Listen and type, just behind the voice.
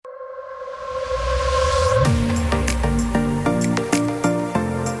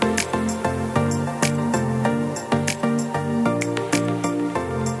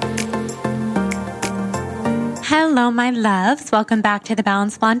Hello, my loves. Welcome back to the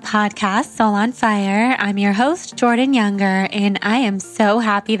Balanced Blonde podcast, Soul on Fire. I'm your host, Jordan Younger, and I am so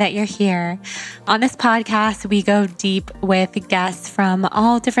happy that you're here. On this podcast, we go deep with guests from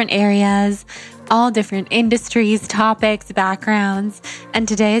all different areas, all different industries, topics, backgrounds, and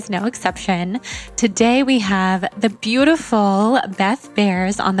today is no exception. Today we have the beautiful Beth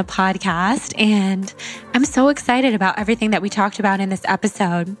Behrs on the podcast, and I'm so excited about everything that we talked about in this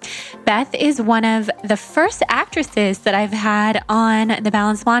episode. Beth is one of the first actresses that I've had on the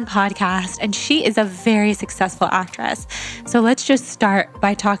Balanced Blonde podcast, and she is a very successful actress. So let's just start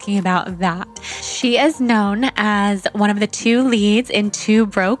by talking about that. She is known as one of the two leads in Two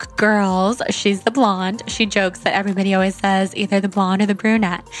Broke Girls. She's the blonde. She jokes that everybody always says either the blonde or the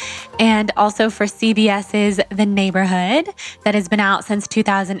brunette. And also for CBS's The Neighborhood that has been out since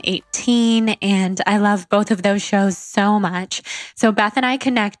 2018. And I love both of those shows so much. So Beth and I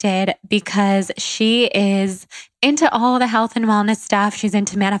connected because she is into all the health and wellness stuff. She's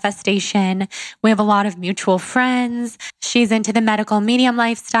into manifestation. We have a lot of mutual friends. She's into the medical medium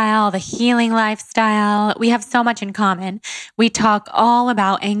lifestyle, the healing lifestyle. We have so much in common. We talk all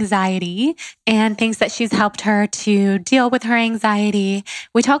about anxiety and things that she's helped her to deal with her anxiety.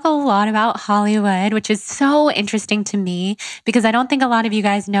 We talk a lot about Hollywood, which is so interesting to me because I don't think a lot of you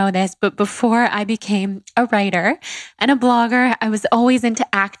guys know this, but before I became a writer and a blogger, I was always into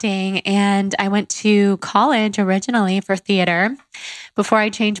acting, and I went to college originally for theater before I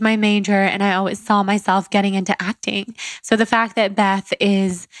changed my major, and I always saw myself getting into acting. So the fact that Beth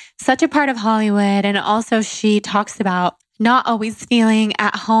is such a part of Hollywood, and also she talks about not always feeling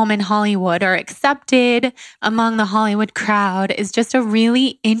at home in Hollywood or accepted among the Hollywood crowd is just a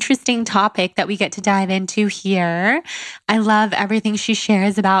really interesting topic that we get to dive into here. I love everything she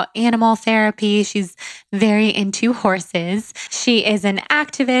shares about animal therapy. She's very into horses. She is an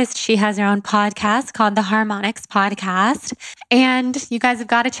activist. She has her own podcast called The Harmonics Podcast. And you guys have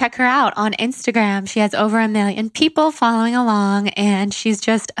got to check her out on Instagram. She has over 1 million people following along, and she's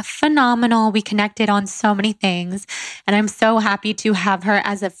just phenomenal. We connected on so many things, and I'm so happy to have her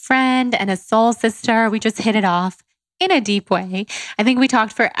as a friend and a soul sister. We just hit it off in a deep way. I think we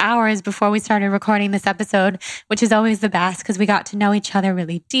talked for hours before we started recording this episode, which is always the best because we got to know each other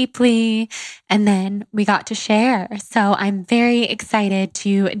really deeply, and then we got to share. So I'm very excited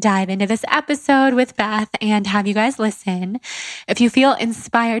to dive into this episode with Beth and have you guys listen. If you feel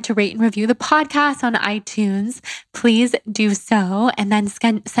inspired to rate and review the podcast on iTunes, please do so, and then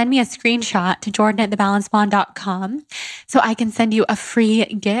send me a screenshot to jordan@thebalancedblonde.com so I can send you a free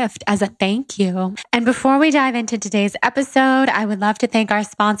gift as a thank you. And before we dive into today's episode, I would love to thank our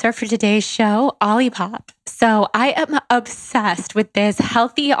sponsor for today's show, Olipop. So I am obsessed with this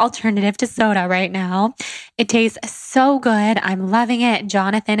healthy alternative to soda right now. It tastes so good. I'm loving it.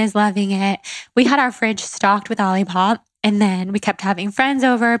 Jonathan is loving it. We had our fridge stocked with Olipop, and then we kept having friends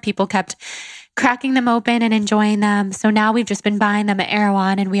over. People kept cracking them open and enjoying them. So now we've just been buying them at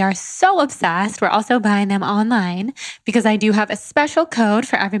Erewhon, and we are so obsessed. We're also buying them online because I do have a special code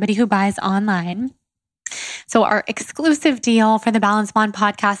for everybody who buys online. So our exclusive deal for the Balanced Blonde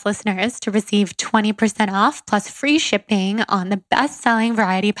podcast listeners to receive 20% off plus free shipping on the best-selling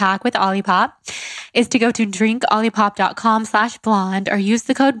variety pack with Olipop is to go to drinkolipop.com/blonde or use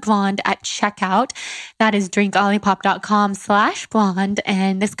the code blonde at checkout. That is drinkolipop.com/blonde,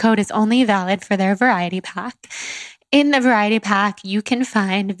 and this code is only valid for their variety pack. In the variety pack, you can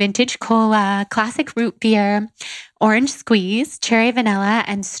find vintage cola, classic root beer, orange squeeze, cherry vanilla,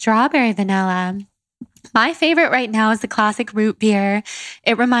 and strawberry vanilla. My favorite right now is the classic root beer.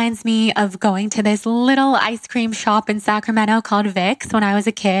 It reminds me of going to this little ice cream shop in Sacramento called Vic's when I was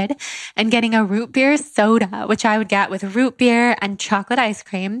a kid and getting a root beer soda, which I would get with root beer and chocolate ice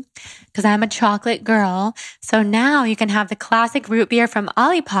cream because I'm a chocolate girl. So now you can have the classic root beer from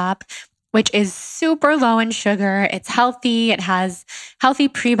Olipop, which is super low in sugar. It's healthy. It has healthy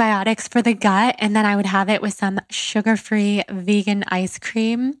prebiotics for the gut. And then I would have it with some sugar-free vegan ice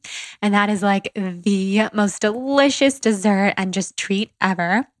cream. And that is like the most delicious dessert and just treat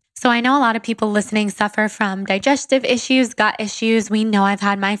ever. So I know a lot of people listening suffer from digestive issues, gut issues. We know I've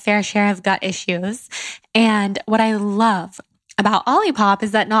had my fair share of gut issues. And what I love about Olipop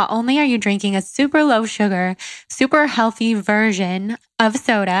is that not only are you drinking a super low sugar, super healthy version of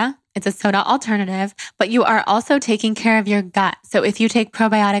soda, it's a soda alternative, but you are also taking care of your gut. So if you take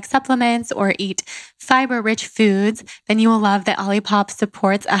probiotic supplements or eat fiber-rich foods, then you will love that Olipop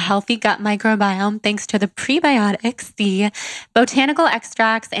supports a healthy gut microbiome thanks to the prebiotics, the botanical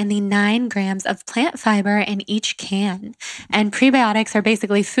extracts, and the 9 grams of plant fiber in each can. And prebiotics are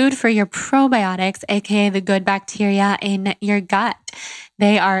basically food for your probiotics, aka the good bacteria in your gut. but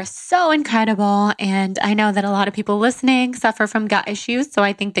they are so incredible. And I know that a lot of people listening suffer from gut issues. So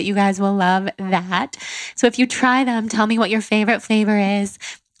I think that you guys will love that. So if you try them, tell me what your favorite flavor is.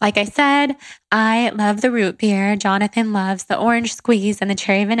 Like I said, I love the root beer. Jonathan loves the orange squeeze and the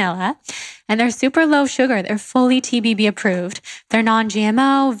cherry vanilla. And they're super low sugar. They're fully TBB approved. They're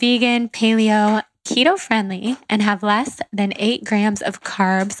non-GMO, vegan, paleo, keto friendly, and have less than 8 grams of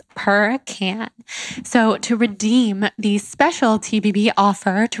carbs per can. So to redeem the special TBB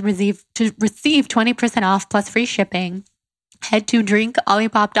offer to receive 20% off plus free shipping, head to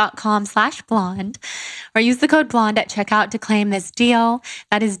drinkolipop.com/blonde or use the code blonde at checkout to claim this deal.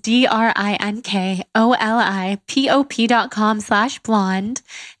 That is drinkolipop.com/blonde.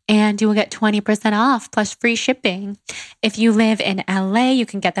 And you will get 20% off plus free shipping. If you live in LA, you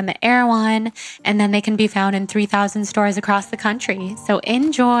can get them at Erewhon, and then they can be found in 3,000 stores across the country. So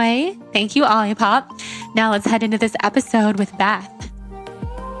enjoy. Thank you, Olipop. Now let's head into this episode with Beth.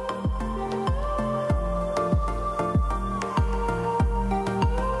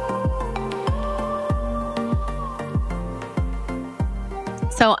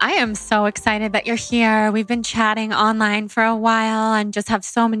 So I am so excited that you're here. We've been chatting online for a while and just have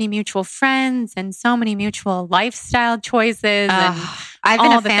so many mutual friends and so many mutual lifestyle choices. I've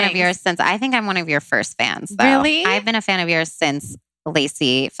been a fan of yours since, I think I'm one of your first fans, though. Really? I've been a fan of yours since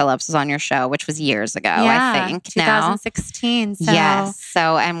Lacey Phillips was on your show, which was years ago, yeah, I think. 2016. So. Yes.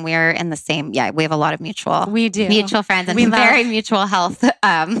 So, and we're in the same, we have a lot of mutual friends and very mutual health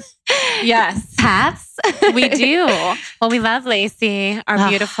yes. paths. We do. Well, we love Lacey, our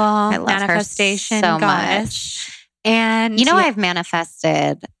beautiful manifestation so goddess. Much. And I've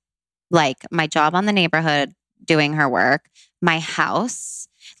manifested like my job on The Neighborhood, doing her work, my house.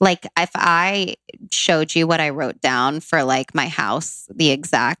 Like if I showed you what I wrote down for like my house,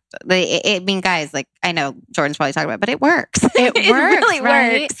 guys, like I know Jordan's probably talking about it, but it works. It works, really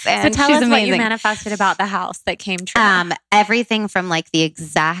right? works. And so tell us amazing. What you manifested about the house that came true. Everything from like the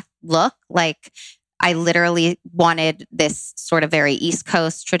exact look, like I literally wanted this sort of very East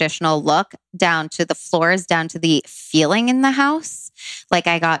Coast traditional look, down to the floors, down to the feeling in the house. Like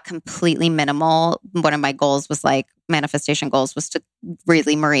I got completely minimal. One of my goals was like, manifestation goals was to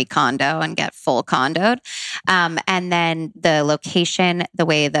really Marie Kondo and get full condoed. And then the location, the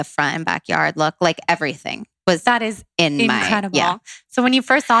way the front and backyard look, like everything was that is incredible. So when you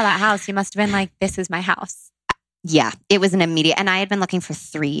first saw that house, you must have been like, this is my house. Yeah, it was an immediate, and I had been looking for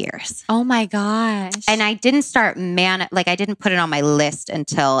 3 years. Oh my gosh. And I didn't start I didn't put it on my list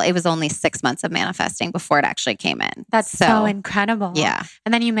until it was only 6 months of manifesting before it actually came in. That's so incredible. Yeah.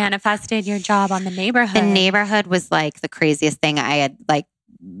 And then you manifested your job on The Neighborhood. The Neighborhood was like the craziest thing. I had like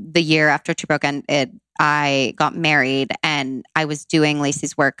the year after Two Broke Ended, I got married and I was doing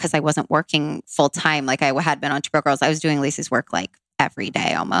Lacey's work because I wasn't working full time like I had been on Two Broke Girls. I was doing Lacey's work like every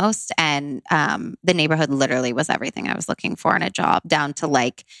day almost. And The Neighborhood literally was everything I was looking for in a job, down to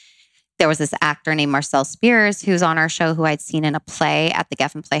like, there was this actor named Marcel Spears who's on our show who I'd seen in a play at the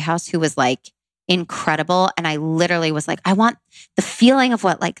Geffen Playhouse who was like incredible. And I literally was like, I want the feeling of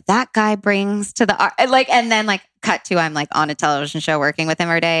what like that guy brings to the art. Like, and then like cut to, I'm like on a television show working with him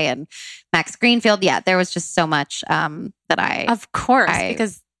every day, and Max Greenfield. Yeah, there was just so much that of course,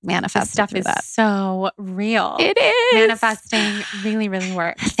 because manifested stuff is that. So real. It is. Manifesting really, really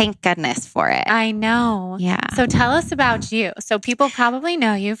works. Thank goodness for it. I know. Yeah. So tell us about you. So people probably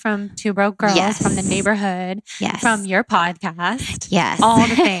know you from Two Broke Girls, yes. from The Neighborhood, yes. from your podcast. Yes. All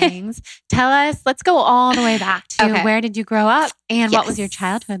the things. Tell us, let's go all the way back to where did you grow up and what was your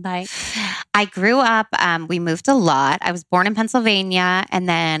childhood like? I grew up, we moved a lot. I was born in Pennsylvania, and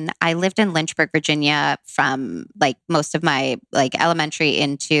then I lived in Lynchburg, Virginia from like most of my like elementary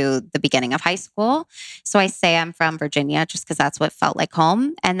into the beginning of high school. So I say I'm from Virginia just because that's what felt like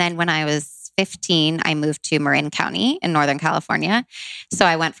home. And then when I was 15, I moved to Marin County in Northern California. So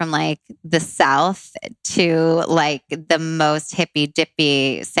I went from like the South to like the most hippy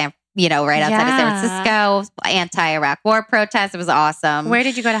dippy right outside of San Francisco, anti-Iraq war protests. It was awesome. Where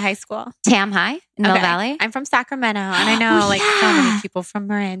did you go to high school? Tam High in Mill Valley. I'm from Sacramento, and I know so many people from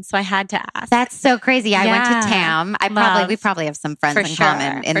Marin, so I had to ask. That's so crazy. I went to Tam. We probably have some friends in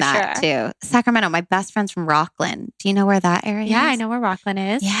common in that too. Sacramento. My best friend's from Rockland. Do you know where that area is? Yeah, I know where Rockland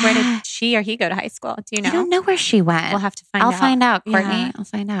is. Yeah. Where did she or he go to high school? Do you know? I don't know where she went. We'll have to find out. I'll find out, Courtney. Yeah. I'll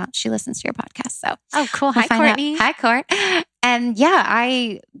find out. She listens to your podcast, so. Oh, cool. Hi, Courtney. Hi, Court. And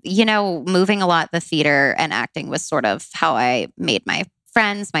yeah, moving a lot, the theater and acting was sort of how I made my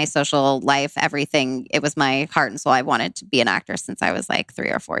friends, my social life, everything. It was my heart and soul. I wanted to be an actor since I was like 3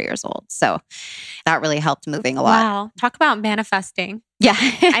 or 4 years old. So that really helped moving a lot. Wow. Talk about manifesting. Yeah.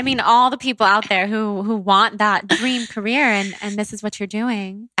 I mean, all the people out there who want that dream career and this is what you're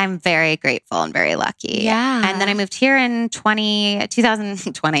doing. I'm very grateful and very lucky. Yeah. And then I moved here in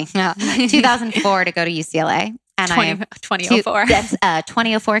 2004 to go to UCLA. And 2004. That's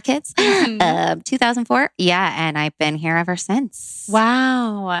 2004 kids. Mm-hmm. 2004. Yeah. And I've been here ever since.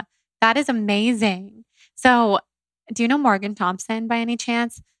 Wow. That is amazing. So do you know Morgan Thompson by any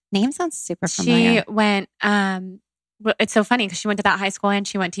chance? Name sounds super familiar. She went, it's so funny because she went to that high school and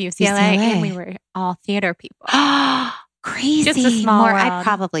she went to UCLA. And we were all theater people. Crazy. Just a small world. I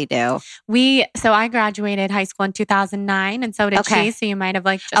probably do. So I graduated high school in 2009 and so did she. So you might have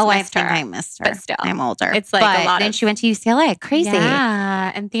like just missed her. I think I missed her. But still. I'm older. It's like a lot then she went to UCLA. Crazy.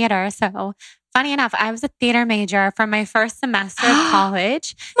 Yeah, and theater. So funny enough, I was a theater major for my first semester of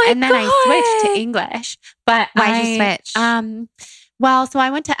college. And then I switched to English. But why'd you switch? Well, so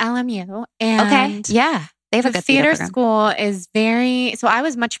I went to LMU and yeah. They have a good theater program. school is very, so I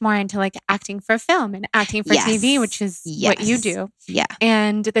was much more into like acting for film and acting for TV, which is what you do. Yeah.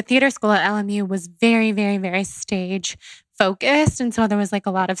 And the theater school at LMU was very, very, very stage focused. And so there was like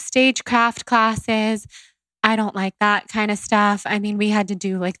a lot of stagecraft classes. I don't like that kind of stuff. I mean, we had to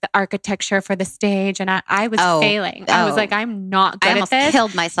do like the architecture for the stage and I was failing. I was like, I'm not good at this. I almost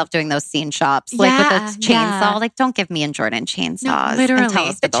killed myself doing those scene shops. Like with the chainsaw. Like, don't give me and Jordan chainsaws. No, literally. And tell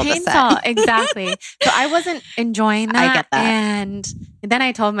us to the build chainsaw, a set. Exactly. So I wasn't enjoying that. I get that. And then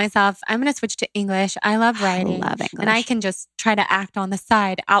I told myself, I'm going to switch to English. I love writing. I love English. And I can just try to act on the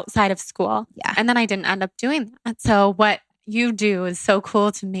side outside of school. Yeah. And then I didn't end up doing that. So what you do is so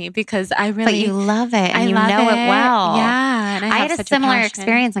cool to me because I really... But you love it and you know it well. Yeah. And I had a similar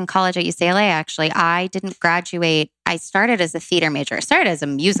experience in college at UCLA, actually. I didn't graduate. I started as a theater major. I started as a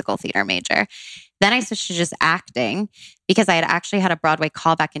musical theater major. Then I switched to just acting because I had actually had a Broadway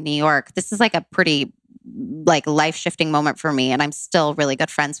callback in New York. This is like a pretty like life-shifting moment for me. And I'm still really good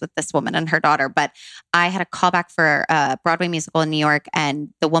friends with this woman and her daughter. But I had a callback for a Broadway musical in New York. And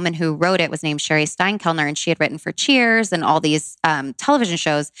the woman who wrote it was named Sherry Steinkellner. And she had written for Cheers and all these television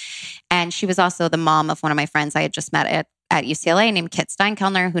shows. And she was also the mom of one of my friends I had just met at UCLA named Kit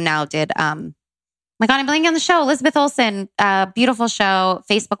Steinkellner, who now did... my God, I'm blanking on the show. Elizabeth Olsen, beautiful show,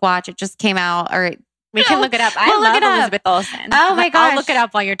 Facebook Watch. It just came out. We can look it up. I love Elizabeth Olsen. Oh my gosh. I'll look it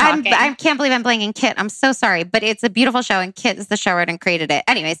up while you're talking. I can't believe I'm blanking Kit. I'm so sorry, but it's a beautiful show and Kit is the showrunner and created it.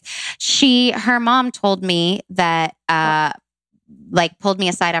 Anyways, her mom told me that, pulled me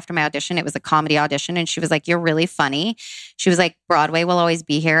aside after my audition. It was a comedy audition. And she was like, you're really funny. She was like, Broadway will always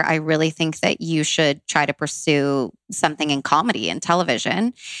be here. I really think that you should try to pursue something in comedy and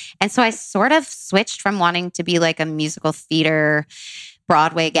television. And so I sort of switched from wanting to be like a musical theater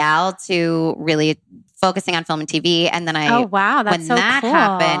Broadway gal to really focusing on film and TV. And then that's so that cool.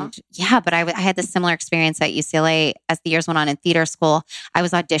 happened, but I had this similar experience at UCLA as the years went on in theater school. I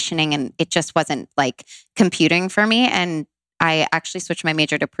was auditioning and it just wasn't like computing for me. And I actually switched my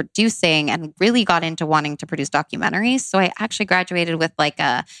major to producing and really got into wanting to produce documentaries. So I actually graduated with like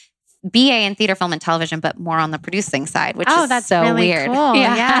a BA in theater, film, and television, but more on the producing side, which is that's so really weird. Cool.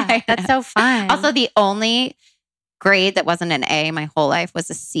 Yeah, that's so fun. Also, the only grade that wasn't an A my whole life was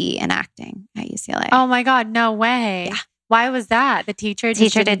a C in acting at UCLA. Oh my God, no way. Yeah. Why was that? The teacher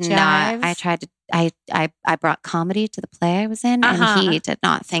did not. I tried to, I brought comedy to the play I was in and he did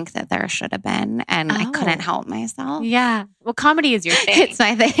not think that there should have been and I couldn't help myself. Yeah. Well, comedy is your thing. It's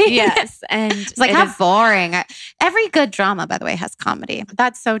my thing. Yes. And it's like, how boring. Every good drama, by the way, has comedy.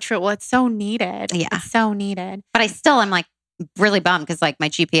 That's so true. Well, it's so needed. Yeah. It's so needed. But I'm like really bummed because like my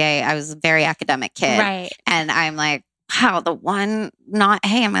GPA, I was a very academic kid. Right. And I'm like, wow, the one not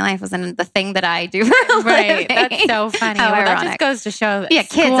A in my life was in the thing that I do. Right. That's so funny. Well, that just goes to show that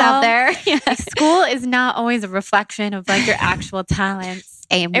kids out there. School is not always a reflection of like your actual talents.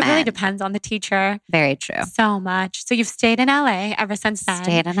 Amen. It really depends on the teacher. Very true. So much. So you've stayed in LA ever since then.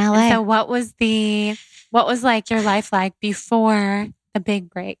 Stayed in LA. And so what was like your life like before the big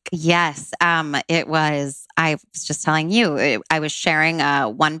break? Yes. It was, I was just telling you, I was sharing a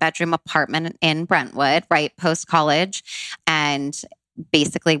 1-bedroom apartment in Brentwood, right post-college, and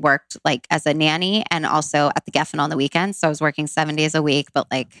basically worked like as a nanny and also at the Geffen on the weekends. So I was working 7 days a week, but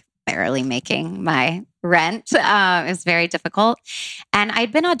like barely making my rent. It was very difficult. And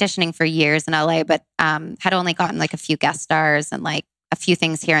I'd been auditioning for years in LA, but had only gotten like a few guest stars and like a few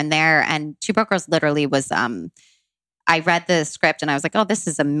things here and there. And Two Broke Girls literally was... I read the script and I was like, oh, this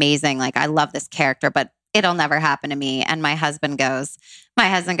is amazing. Like, I love this character, but it'll never happen to me. And my husband goes,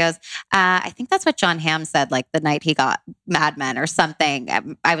 I think that's what John Hamm said, like the night he got Mad Men or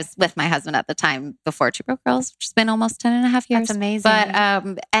something. I was with my husband at the time before Two Broke Girls, which has been almost 10 and a half years. That's amazing.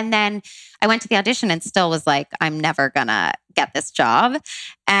 But, and then I went to the audition and still was like, I'm never gonna get this job.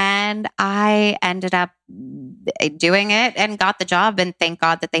 And I ended up doing it and got the job. And thank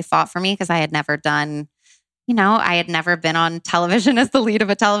God that they fought for me, because I had never done, I had never been on television as the lead of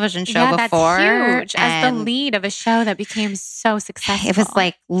a television show before. That's huge. As the lead of a show that became so successful. It was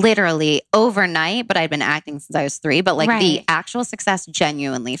like literally overnight, but I'd been acting since I was 3. But like the actual success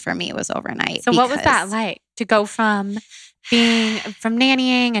genuinely for me was overnight. So what was that like to go from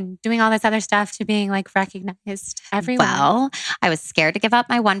nannying and doing all this other stuff to being like recognized everywhere? Well, I was scared to give up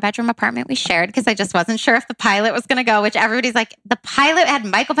my 1-bedroom apartment we shared because I just wasn't sure if the pilot was going to go, which everybody's like, the pilot had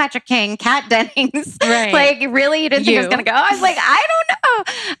Michael Patrick King, Kat Dennings. Right. Like, really? You didn't think it was going to go? I was like, I don't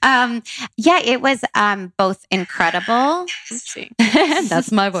know. Yeah, it was both incredible.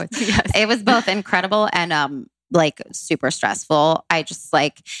 That's my voice. Yes. It was both incredible and like super stressful. I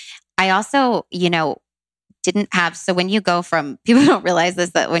also, didn't have, so when you go from, people don't realize this,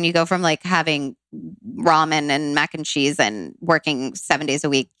 that when you go from like having ramen and mac and cheese and working 7 days a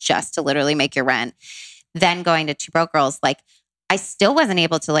week just to literally make your rent, then going to Two Broke Girls, like I still wasn't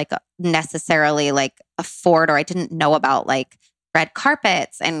able to like necessarily like afford, or I didn't know about like red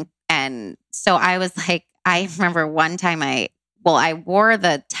carpets. And so I was like, I remember one time I wore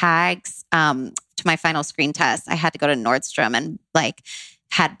the tags to my final screen test. I had to go to Nordstrom and like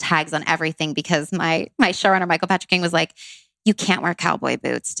had tags on everything because my showrunner, Michael Patrick King, was like, you can't wear cowboy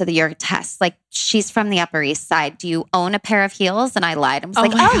boots to your test. Like, she's from the Upper East Side. Do you own a pair of heels? And I lied. I was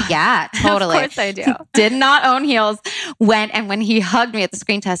like, oh yeah, totally. Of course I do. Did not own heels. When he hugged me at the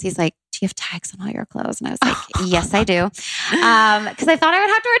screen test, he's like, do you have tags on all your clothes? And I was like, yes, I do. Because I thought I would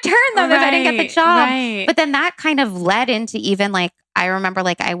have to return them if I didn't get the job. Right. But then that kind of led into even like, I remember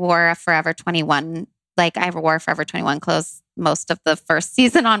like I wore a Forever 21, like I wore Forever 21 clothes most of the first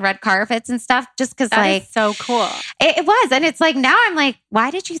season on red carpets and stuff, just because like, is so cool. It was. And it's like, now I'm like,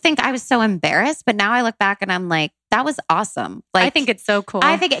 why did you think I was so embarrassed? But now I look back and I'm like, that was awesome. Like, I think it's so cool.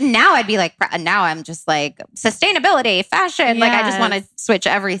 I think now I'd be like, now I'm just like sustainability, fashion. Yes. Like I just want to switch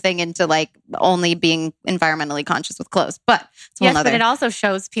everything into like only being environmentally conscious with clothes. But but it also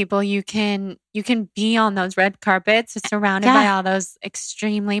shows people you can be on those red carpets surrounded by all those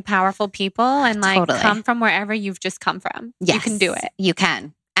extremely powerful people and like come from wherever you've just come from. Yes. You can do it. You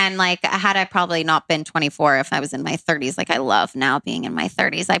can. And like, had I probably not been 24, if I was in my 30s, like I love now being in my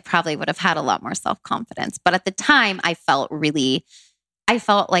 30s, I probably would have had a lot more self-confidence. But at the time, I felt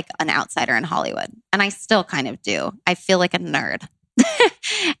like an outsider in Hollywood. And I still kind of do. I feel like a nerd.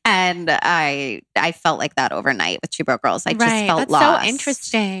 And I felt like that overnight with Two Broke Girls. I just felt That's lost. So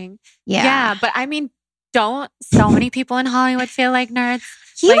interesting. Yeah. But I mean, don't so many people in Hollywood feel like nerds?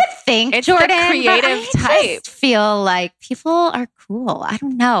 You would think, it's Jordan, the creative but I type. Just feel like people are cool. I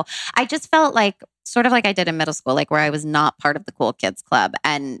don't know. I just felt like sort of like I did in middle school, like where I was not part of the cool kids club,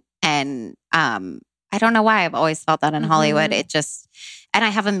 and I don't know why I've always felt that in Hollywood. It just, and I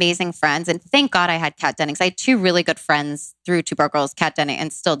have amazing friends, and thank God I had Kat Dennings. I had 2 really good friends through Two Broke Girls, Kat Dennings,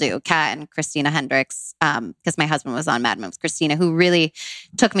 and still do, Kat and Christina Hendricks, because my husband was on Mad Men with Christina, who really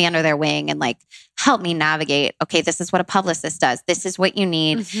took me under their wing and like helped me navigate, okay, this is what a publicist does. This is what you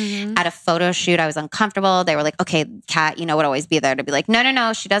need. At a photo shoot, I was uncomfortable. They were like, okay, Kat, would always be there to be like,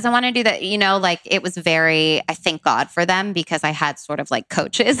 no, she doesn't want to do that. Like it was very, I thank God for them because I had sort of like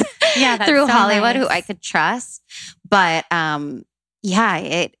coaches through Hollywood who I could trust. But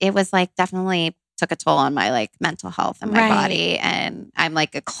it was like definitely took a toll on my like mental health and my body. And I'm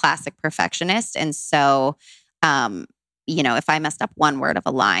like a classic perfectionist. And so, if I messed up one word of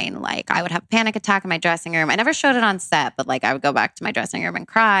a line, like I would have a panic attack in my dressing room. I never showed it on set, but like I would go back to my dressing room and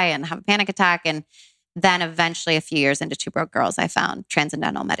cry and have a panic attack. And then eventually a few years into Two Broke Girls, I found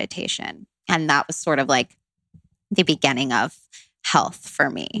transcendental meditation. And that was sort of like the beginning of health for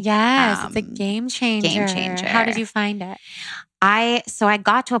me. Yes, it's a game changer. How did you find it? I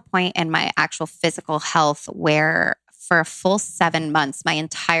got to a point in my actual physical health where for a full 7 months, my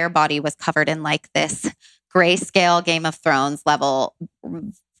entire body was covered in like this grayscale Game of Thrones level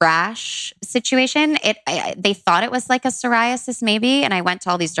rash situation. They thought it was like a psoriasis maybe. And I went to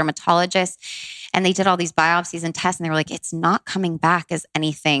all these dermatologists and they did all these biopsies and tests and they were like, it's not coming back as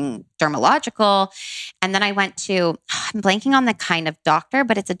anything dermatological. And then I went to, I'm blanking on the kind of doctor,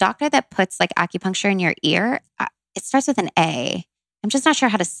 but it's a doctor that puts like acupuncture in your ear. It starts with an A. I'm just not sure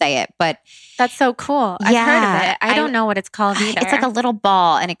how to say it, but that's so cool. I've heard of it. I don't know what it's called either. It's like a little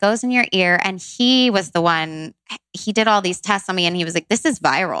ball and it goes in your ear. And he was the one, he did all these tests on me and he was like, this is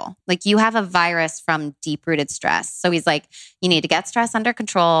viral. Like you have a virus from deep-rooted stress. So he's like, you need to get stress under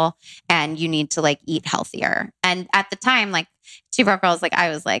control and you need to like eat healthier. And at the time, like Two Broke Girls, like I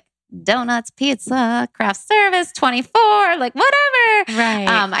was like, donuts, pizza, craft service, 24, like whatever. Right.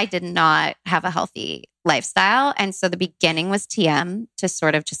 I did not have a healthy lifestyle. And so the beginning was TM to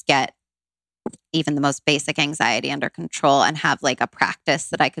sort of just get even the most basic anxiety under control and have like a practice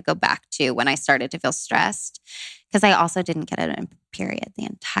that I could go back to when I started to feel stressed. Because I also didn't get a period the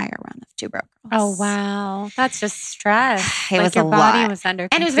entire run of Two Broke Girls. Oh, wow. That's just stress. It like was your a body lot. was under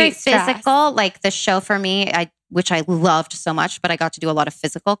and it was very stress. physical. Like the show for me, which I loved so much, but I got to do a lot of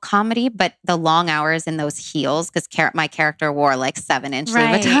physical comedy. But the long hours in those heels, because my character wore like 7-inch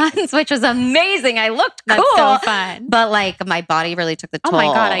Louboutins, which was amazing. I looked cool. That's so fun. But like my body really took the toll. Oh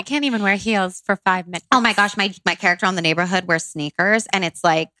my God, I can't even wear heels for 5 minutes. Oh my gosh, my character on The Neighborhood wears sneakers and it's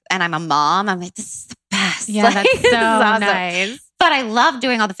like, and I'm a mom. I'm like, this is the best. Yeah, like, that's so awesome. nice. But I love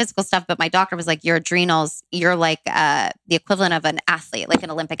doing all the physical stuff. But my doctor was like, your adrenals, you're like the equivalent of an athlete, like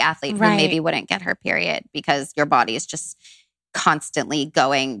an Olympic athlete who maybe wouldn't get her period because your body is just constantly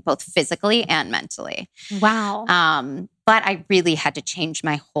going both physically and mentally. Wow. But I really had to change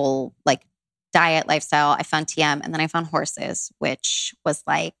my whole like diet, lifestyle. I found TM and then I found horses, which was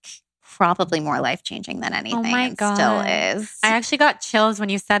like probably more life-changing than anything. Oh my God. Still is. I actually got chills when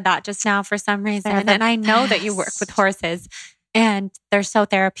you said that just now for some reason. And I know that you work with horses and they're so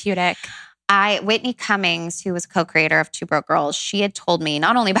therapeutic. Whitney Cummings, who was co-creator of Two Broke Girls, she had told me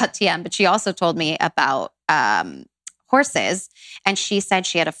not only about TM, but she also told me about horses. And she said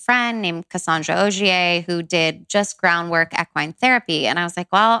she had a friend named Cassandra Ogier who did just groundwork equine therapy. And I was like,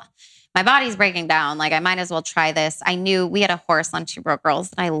 well, my body's breaking down. Like I might as well try this. I knew we had a horse on Two Broke Girls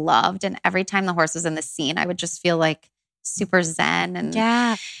that I loved. And every time the horse was in the scene, I would just feel like super zen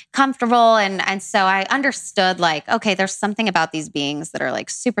and comfortable. And so I understood like, okay, there's something about these beings that are like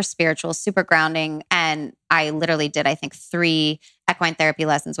super spiritual, super grounding. And I literally did, I think 3 equine therapy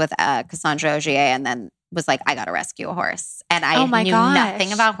lessons with Cassandra Ogier and then was like, I got to rescue a horse. And I knew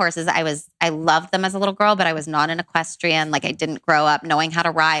nothing about horses. I loved them as a little girl, but I was not an equestrian. Like I didn't grow up knowing how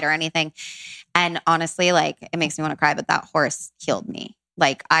to ride or anything. And honestly, like it makes me want to cry, but that horse healed me.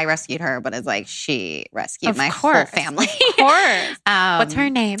 Like I rescued her, but it's like she rescued my whole family. Of course. What's her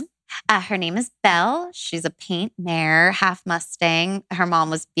name? Her name is Belle. She's a paint mare, half Mustang. Her mom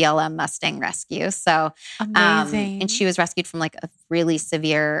was BLM Mustang Rescue. So amazing. And she was rescued from like a really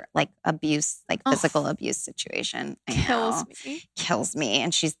severe like abuse, like physical abuse situation. Kills me.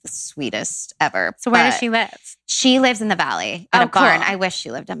 And she's the sweetest ever. So where does she live? She lives in the valley in a barn. Cool. I wish she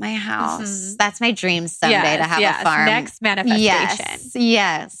lived at my house. Mm-hmm. That's my dream someday to have a farm. Next manifestation.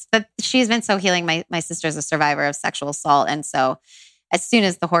 Yes. But she's been so healing. My sister's a survivor of sexual assault. And so as soon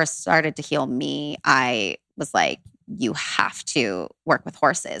as the horse started to heal me, I was like, you have to work with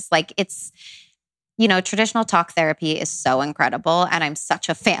horses. Like it's, traditional talk therapy is so incredible and I'm such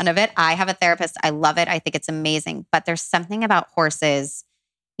a fan of it. I have a therapist. I love it. I think it's amazing. But there's something about horses,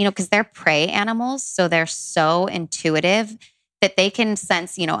 because they're prey animals. So they're so intuitive that they can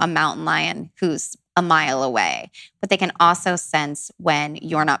sense, a mountain lion who's a mile away, but they can also sense when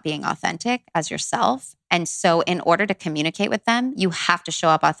you're not being authentic as yourself. And so in order to communicate with them, you have to show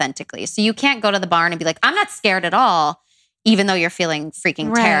up authentically. So you can't go to the barn and be like, I'm not scared at all, even though you're feeling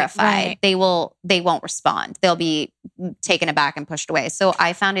freaking terrified. Right. They won't respond. They'll be taken aback and pushed away. So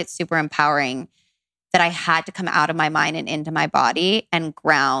I found it super empowering that I had to come out of my mind and into my body and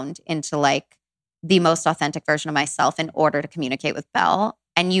ground into like the most authentic version of myself in order to communicate with Belle.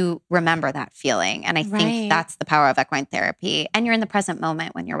 And you remember that feeling. And I think that's the power of equine therapy. And you're in the present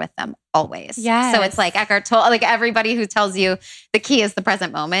moment when you're with them always. Yes. So it's like Eckhart Tolle, like everybody who tells you the key is the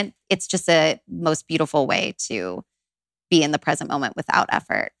present moment. It's just a most beautiful way to be in the present moment without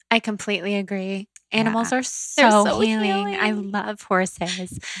effort. I completely agree. Animals are so healing. I love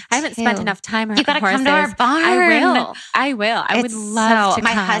horses. I haven't spent enough time around horses. You got to come to our barn. I will. I would love to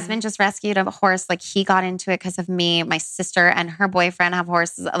come. My husband just rescued a horse. Like he got into it because of me. My sister and her boyfriend have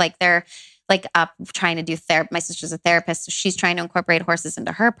horses. Like they're like up trying to do therapy. My sister's a therapist, so she's trying to incorporate horses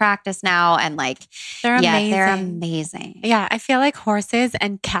into her practice now. And like, they're amazing. They're amazing. Yeah, I feel like horses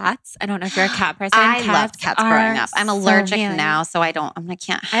and cats. I don't know if you're a cat person. I loved cats growing up. I'm allergic now, so I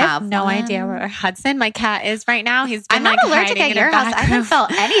can't have. I have no idea where Hudson, my cat, is right now. I'm not allergic at your house. I haven't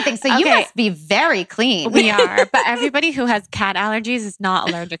felt anything, so you must be very clean. We are, but everybody who has cat allergies is not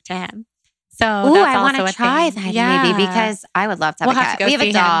allergic to him. So I want to try that maybe because I would love to have a cat. We have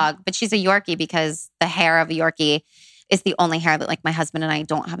a dog, but she's a Yorkie because the hair of a Yorkie is the only hair that like my husband and I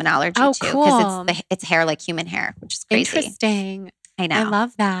don't have an allergy Oh, to cool. because it's hair like human hair, which is crazy. Interesting. I know. I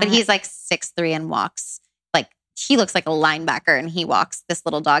love that. But he's like 6'3" and walks like he looks like a linebacker, and he walks this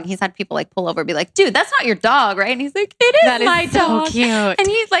little dog. He's had people like pull over and be like, dude, that's not your dog, right? And he's like, it is That is my dog. so cute. And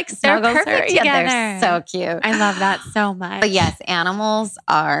he's like snuggles her. perfect Yeah, together. they're so cute. I love that so much. But yes, animals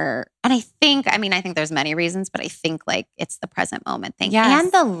are, and I think there's many reasons, but I think like it's the present moment thing. Yes.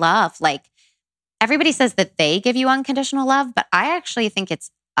 And the love. Like everybody says that they give you unconditional love, but I actually think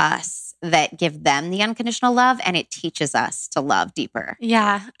it's us that give them the unconditional love, and it teaches us to love deeper.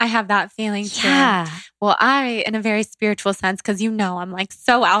 Yeah, I have that feeling too. Yeah. Well, I, in a very spiritual sense, because I'm like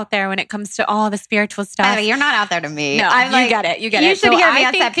so out there when it comes to all the spiritual stuff. By the way, you're not out there to me. No, I'm like, get it. You get you it. should So hear me I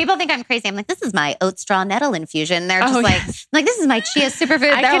outside. think- People think I'm crazy. I'm like, this is my oat straw nettle infusion. They're just yes. like, this is my chia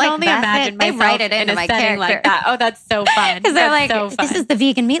superfood. I They're can like, only "Beth, imagine they myself write it in into a my setting character like that. Oh, that's so fun. Because they're like, so fun. this is the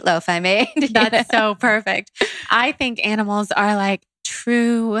vegan meatloaf I made. That's so perfect. I think animals are like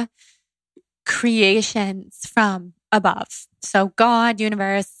true creations from above. So God,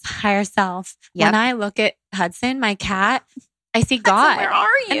 universe, higher self. Yep. When I look at Hudson, my cat, I see God. Where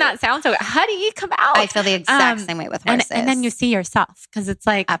are you? And that sounds so, how do you come out? I feel the exact same way with horses. And then you see yourself because it's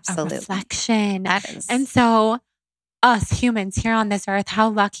like Absolutely. a reflection. That is. And so us humans here on this earth, how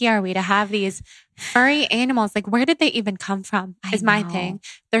lucky are we to have these furry animals? Like, where did they even come from is my thing.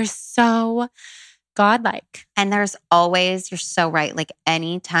 They're so godlike. And there's always, you're so right. Like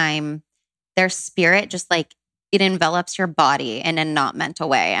anytime their spirit just like, it envelops your body in a not mental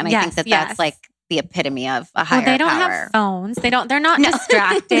way. And I think that that's like the epitome of a higher power. Well, they don't have phones. They're not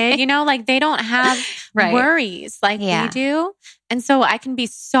distracted, like they don't have worries like we do. And so I can be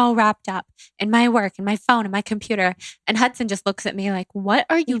so wrapped up in my work and my phone and my computer. And Hudson just looks at me like, what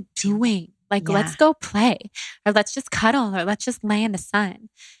are you doing? Like, let's go play, or let's just cuddle, or let's just lay in the sun.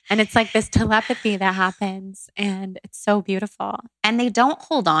 And it's like this telepathy that happens, and it's so beautiful. And they don't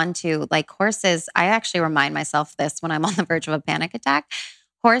hold on to, like horses. I actually remind myself this when I'm on the verge of a panic attack.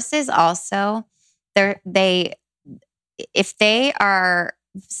 Horses also, if they are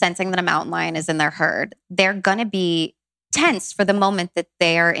sensing that a mountain lion is in their herd, they're going to be tense for the moment that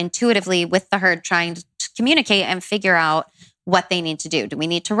they are intuitively with the herd trying to communicate and figure out what they need to do. Do we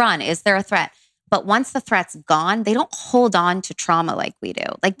need to run? Is there a threat? But once the threat's gone, they don't hold on to trauma like we do.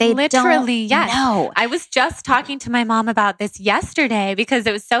 Like they literally, don't yes. know. I was just talking to my mom about this yesterday because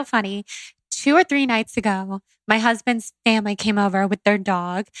it was so funny. 2 or 3 nights ago, my husband's family came over with their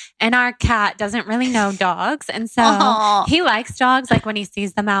dog, and our cat doesn't really know dogs. And so he likes dogs, like when he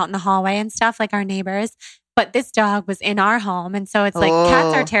sees them out in the hallway and stuff, like our neighbors. But this dog was in our home. And so it's like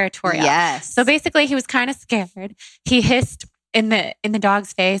cats are territorial. Yes. So basically he was kind of scared. He hissed in the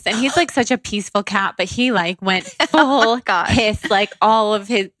dog's face, and he's like such a peaceful cat, but he like went full hiss, like all of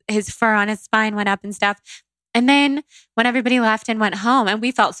his fur on his spine went up and stuff. And then when everybody left and went home, and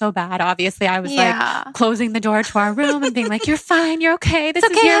we felt so bad, obviously I was like closing the door to our room and being like, you're fine, you're okay, this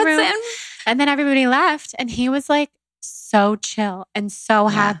is your room. And then everybody left, and he was like so chill and so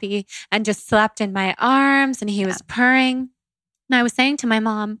happy and just slept in my arms, and he was purring. And I was saying to my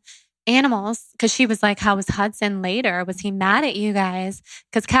mom, animals, because she was like, how was Hudson later? Was he mad at you guys?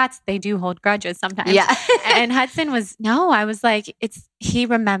 Because cats, they do hold grudges sometimes. Yeah. And Hudson was, no, I was like, he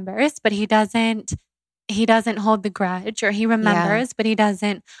remembers, but he doesn't hold the grudge, or he remembers, but he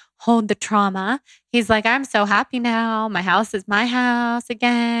doesn't hold the trauma. He's like, I'm so happy now. My house is my house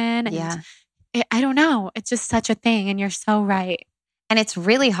again. And I don't know. It's just such a thing. And you're so right. And it's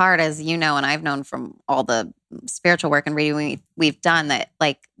really hard, as you know, and I've known from all the spiritual work and reading we've done, that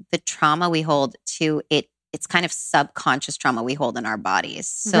like the trauma we hold to it's kind of subconscious trauma we hold in our bodies.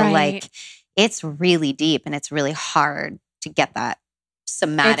 So like it's really deep, and it's really hard to get that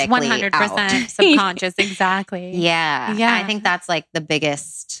somatically it's 100% subconscious. Exactly. Yeah. I think that's like the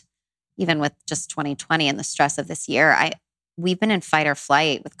biggest, even with just 2020 and the stress of this year, we've been in fight or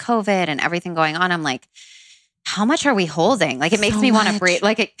flight with COVID and everything going on. I'm like, how much are we holding? Like, it makes me want to breathe.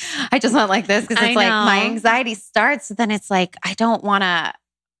 Like, I just went like this because it's like my anxiety starts. Then it's like, I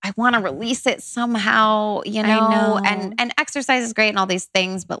want to release it somehow, I know. And exercise is great and all these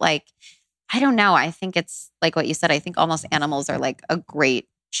things, but like, I don't know. I think it's like what you said. I think almost animals are like a great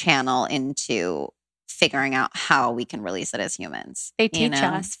channel into figuring out how we can release it as humans. They teach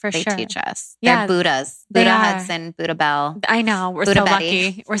us for sure. They teach us. Yeah, they're Buddhas. Buddha Hudson, Buddha Bell. I know. We're Buddha so Betty.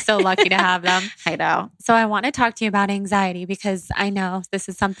 lucky. We're so lucky to have them. I know. So I want to talk to you about anxiety, because I know this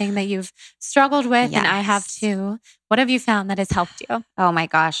is something that you've struggled with, and I have too. What have you found that has helped you? Oh my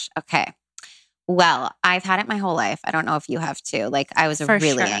gosh. Okay. Well, I've had it my whole life. I don't know if you have too. Like, I was a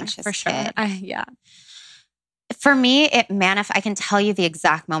really anxious kid. For me, I can tell you the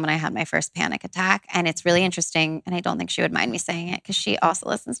exact moment I had my first panic attack. And it's really interesting. And I don't think she would mind me saying it because she also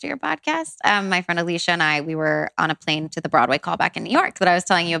listens to your podcast. My friend Alicia and I, we were on a plane to the Broadway callback in New York that I was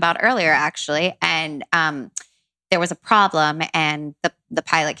telling you about earlier, actually. And there was a problem and the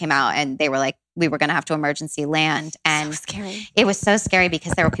pilot came out and they were like, we were going to have to emergency land. And so scary. It was so scary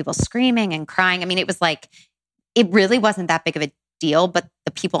because there were people screaming and crying. I mean, it was like, it really wasn't that big of a deal, but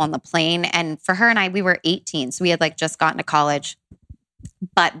the people on the plane, and for her and I, we were 18. So we had like just gotten to college,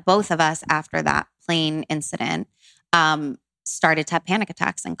 but both of us after that plane incident, started to have panic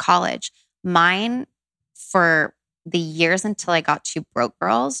attacks in college. Mine, for the years until I got to Broke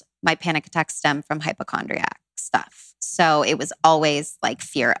Girls, my panic attacks stemmed from hypochondriac stuff. So it was always like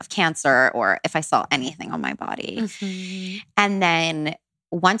fear of cancer or if I saw anything on my body. Mm-hmm. And then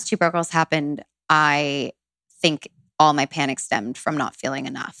once Two Broke Girls happened, I think all my panic stemmed from not feeling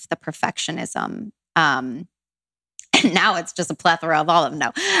enough, the perfectionism. And now it's just a plethora of all of them.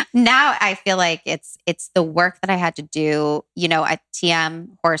 No, now I feel like it's the work that I had to do, at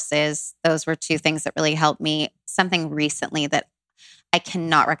TM, horses. Those were two things that really helped me. Something recently that I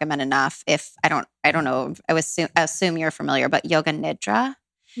cannot recommend enough. If I don't know, I assume you're familiar, but yoga nidra.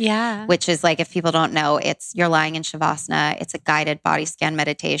 Yeah. Which is like, if people don't know, you're lying in Shavasana. It's a guided body scan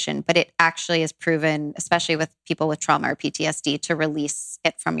meditation, but it actually is proven, especially with people with trauma or PTSD, to release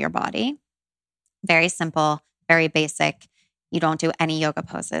it from your body. Very simple, very basic. You don't do any yoga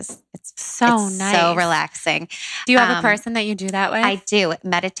poses. It's nice. So relaxing. Do you have a person that you do that with? I do.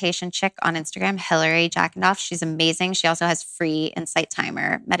 Meditation Chick on Instagram, Hillary Jackendoff. She's amazing. She also has free Insight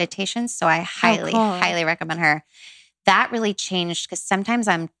Timer meditations. So I highly recommend her. That really changed because sometimes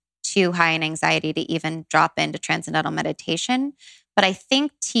I'm too high in anxiety to even drop into transcendental meditation. But I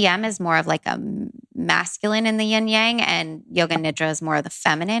think TM is more of like a masculine in the yin yang and yoga nidra is more of the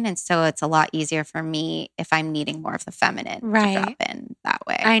feminine. And so it's a lot easier for me if I'm needing more of the feminine to drop in that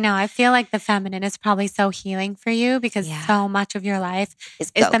way. I know. I feel like the feminine is probably so healing for you because so much of your life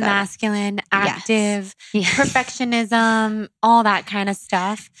is the masculine, active, perfectionism, all that kind of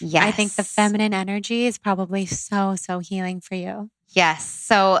stuff. Yes. I think the feminine energy is probably so healing for you. Yes.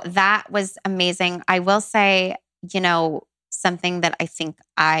 So that was amazing. I will say, something that I think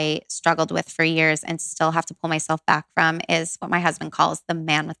I struggled with for years and still have to pull myself back from is what my husband calls the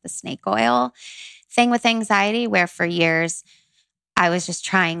man with the snake oil thing with anxiety, where for years I was just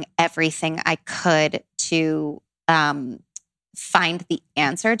trying everything I could to find the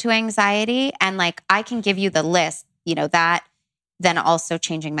answer to anxiety. And like, I can give you the list, that, then also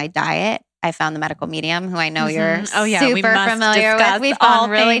changing my diet. I found the medical medium who I know you're super familiar with. We've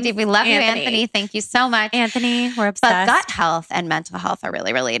gone really deep. We love you, Anthony. Thank you so much. Anthony, we're obsessed. But gut health and mental health are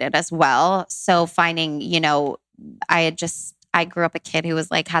really related as well. So finding, I grew up a kid who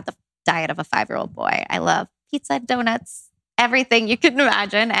was like, had the diet of a 5-year-old boy. I love pizza, donuts, everything you can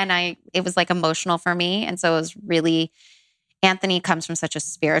imagine. And it was like emotional for me. And so it was really, Anthony comes from such a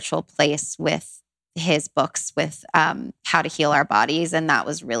spiritual place with his books with how to heal our bodies. And that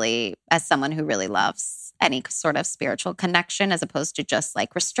was really, as someone who really loves any sort of spiritual connection, as opposed to just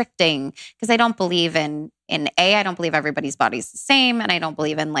like restricting, because I don't believe I don't believe everybody's body's the same. And I don't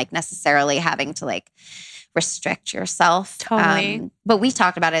believe in like necessarily having to like restrict yourself. Totally. But we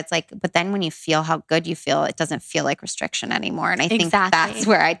talked about it. It's like, but then when you feel how good you feel, it doesn't feel like restriction anymore. And I think that's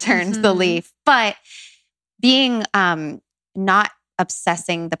where I turned the leaf. But being not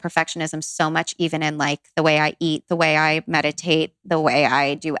obsessing the perfectionism so much, even in like the way I eat, the way I meditate, the way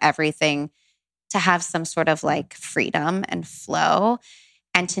I do everything, to have some sort of like freedom and flow,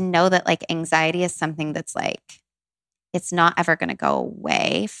 and to know that like anxiety is something that's like, it's not ever going to go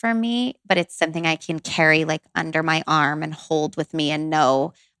away for me, but it's something I can carry like under my arm and hold with me and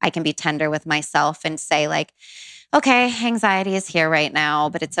know I can be tender with myself and say like, okay, anxiety is here right now,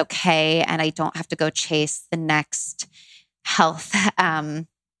 but it's okay. And I don't have to go chase the next health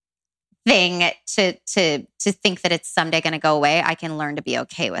thing to think that it's someday going to go away. I can learn to be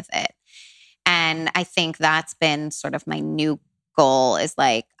okay with it. And I think that's been sort of my new goal, is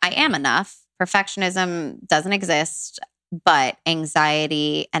like, I am enough. Perfectionism doesn't exist, but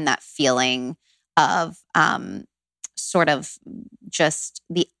anxiety and that feeling of sort of just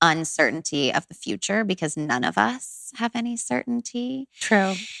the uncertainty of the future, because none of us have any certainty.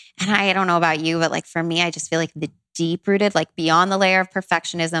 True. And I don't know about you, but like for me, I just feel like the deep rooted, like beyond the layer of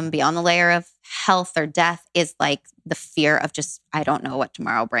perfectionism, beyond the layer of health or death, is like the fear of just, I don't know what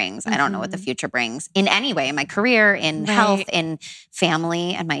tomorrow brings. I don't know what the future brings in any way, in my career, in health, in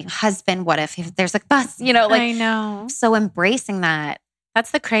family, and my husband. What if there's a bus, like, I know. So embracing that.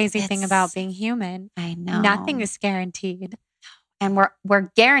 That's the crazy thing about being human. I know. Nothing is guaranteed. And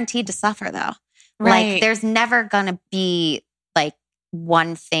we're guaranteed to suffer though. Right. Like there's never going to be like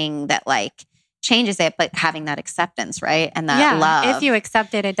one thing that like changes it, but having that acceptance, right? And that love. If you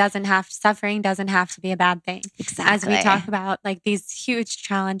accept it, suffering doesn't have to be a bad thing. Exactly. As we talk about, like these huge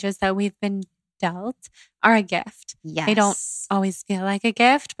challenges that we've been dealt are a gift. Yes. They don't always feel like a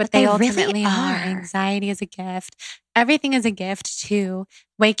gift, but they ultimately really are. Anxiety is a gift. Everything is a gift to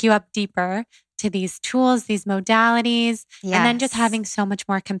wake you up deeper to these tools, these modalities, and then just having so much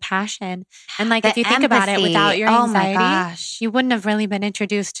more compassion. And like, if you think about it, without your anxiety, you wouldn't have really been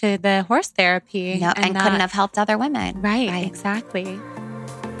introduced to the horse therapy. No, and couldn't have helped other women. Right. Exactly.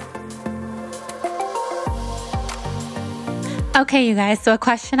 Okay, you guys. So a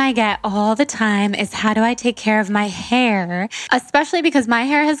question I get all the time is, how do I take care of my hair? Especially because my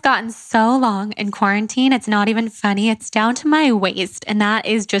hair has gotten so long in quarantine. It's not even funny. It's down to my waist. And that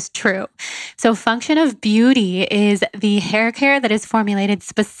is just true. So Function of Beauty is the hair care that is formulated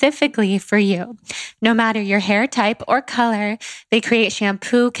specifically for you. No matter your hair type or color, they create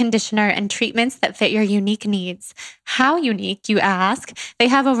shampoo, conditioner, and treatments that fit your unique needs. How unique, you ask? They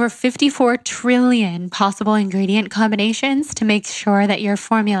have over 54 trillion possible ingredient combinations to make sure that your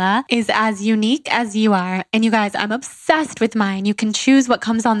formula is as unique as you are. And you guys, I'm obsessed with mine. You can choose what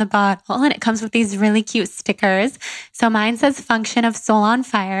comes on the bottle, and it comes with these really cute stickers. So mine says Function of Soul on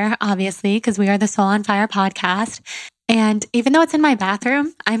Fire, obviously, because we are the Soul on Fire podcast. And even though it's in my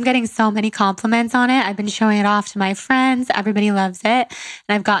bathroom, I'm getting so many compliments on it. I've been showing it off to my friends. Everybody loves it. And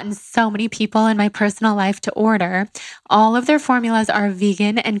I've gotten so many people in my personal life to order. All of their formulas are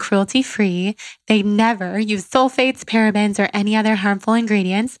vegan and cruelty-free. They never use sulfates, parabens, or any other harmful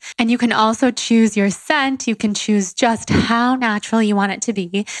ingredients. And you can also choose your scent. You can choose just how natural you want it to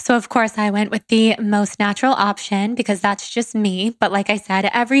be. So of course, I went with the most natural option because that's just me. But like I said,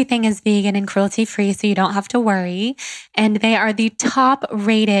 everything is vegan and cruelty-free, so you don't have to worry. And they are the top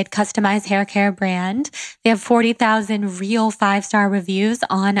rated customized hair care brand. They have 40,000 real 5-star reviews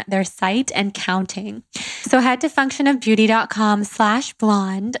on their site and counting. So head to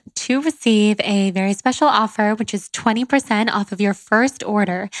functionofbeauty.com/blonde to receive a very special offer, which is 20% off of your first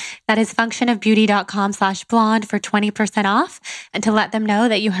order. That is functionofbeauty.com/blonde for 20% off, and to let them know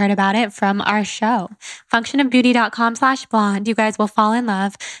that you heard about it from our show. Functionofbeauty.com/blonde. You guys will fall in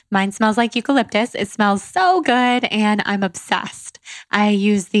love. Mine smells like eucalyptus. It smells so good, and I'm obsessed. I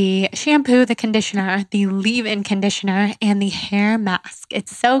use the shampoo, the conditioner, the leave-in conditioner, and the hair mask.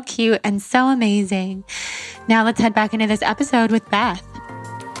 It's so cute and so amazing. Now let's head back into this episode with Beth.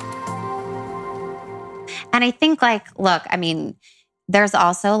 And I think like, look, I mean, there's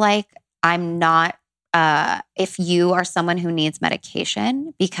also like, I'm not, if you are someone who needs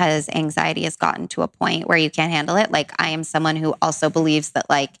medication because anxiety has gotten to a point where you can't handle it, like I am someone who also believes that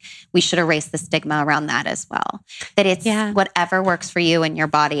like we should erase the stigma around that as well. That it's whatever works for you and your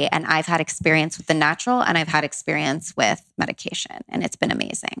body. And I've had experience with the natural and I've had experience with medication, and it's been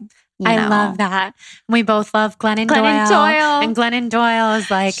amazing. I love that. We both love Glennon Doyle. And Glennon Doyle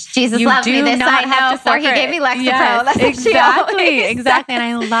is like, Jesus loved me this I know before he gave me Lexapro. Yes, That's exactly. And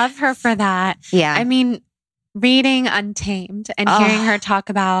I love her for that. Yeah. I mean, reading Untamed and hearing her talk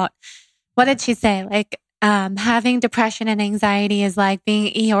about, what did she say? Like, having depression and anxiety is like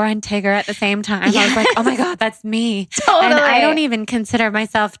being Eeyore and Tigger at the same time. I was like, oh my God, that's me. Totally. And I don't even consider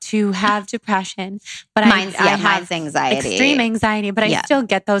myself to have depression, but mine's have anxiety. Extreme anxiety, but I still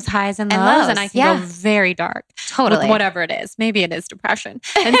get those highs and lows, and I can go very dark. Totally. With whatever it is. Maybe it is depression.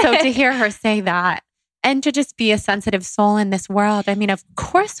 And so to hear her say that, and to just be a sensitive soul in this world, I mean, of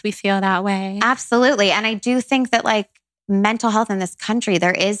course we feel that way. Absolutely. And I do think that like, mental health in this country,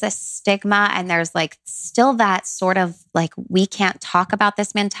 there is a stigma, and there's like still that sort of like, we can't talk about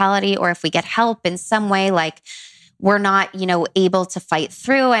this mentality, or if we get help in some way, like we're not, you know, able to fight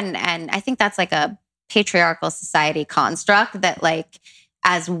through. And I think that's like a patriarchal society construct that like,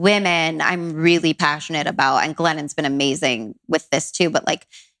 as women, I'm really passionate about, and Glennon's been amazing with this too, but like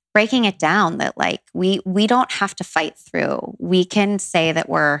breaking it down that like, we don't have to fight through. We can say that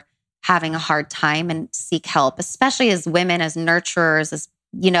we're having a hard time and seek help, especially as women, as nurturers, as,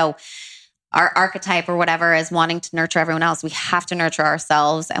 you know, our archetype or whatever is wanting to nurture everyone else. We have to nurture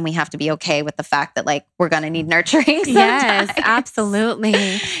ourselves, and we have to be okay with the fact that like, we're going to need nurturing sometimes. Yes, absolutely.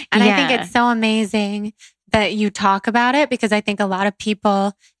 And I think it's so amazing that you talk about it, because I think a lot of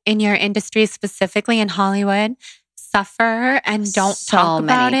people in your industry, specifically in Hollywood, suffer and don't talk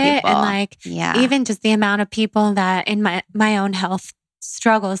about it. And like, even just the amount of people that in my own health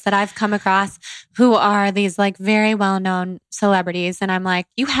struggles that I've come across who are these like very well-known celebrities. And I'm like,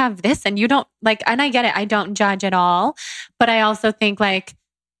 you have this and you don't like, and I get it. I don't judge at all. But I also think like,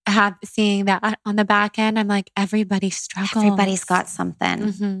 seeing that on the back end, I'm like, everybody struggles. Everybody's got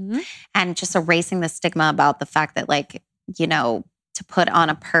something. And just erasing the stigma about the fact that like, you know, to put on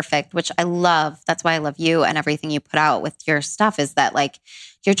a perfect, which I love. That's why I love you and everything you put out with your stuff is that like,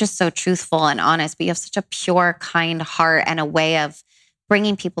 you're just so truthful and honest, but you have such a pure, kind heart and a way of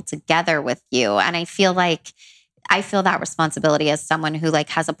bringing people together with you. And I feel that responsibility as someone who like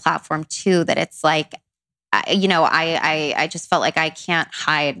has a platform too, that it's like, you know, I just felt like I can't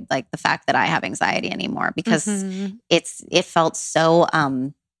hide like the fact that I have anxiety anymore because it felt so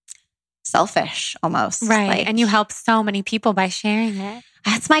selfish almost. Right. Like, and you help so many people by sharing it.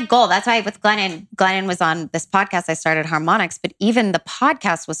 That's my goal. That's why with Glennon was on this podcast, I started Harmonics, but even the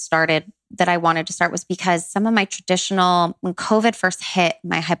podcast was started that I wanted to start was because some of my traditional, when COVID first hit,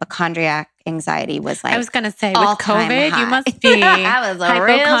 my hypochondriac anxiety was like, I was going to say with COVID, you must be that was a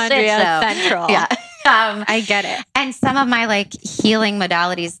real shit show. Central. Yeah. I get it. And some of my like healing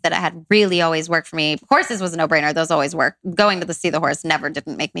modalities that had really always worked for me, horses was a no-brainer. Those always work. Going to see the horse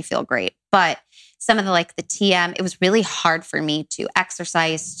didn't make me feel great. But some of the like the TM, it was really hard for me to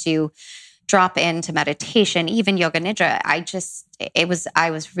exercise, to drop into meditation, even yoga nidra. I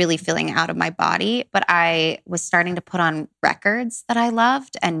was really feeling out of my body, but I was starting to put on records that I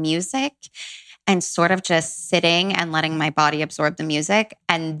loved and music and sort of just sitting and letting my body absorb the music.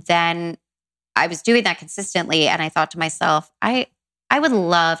 And then I was doing that consistently. And I thought to myself, I would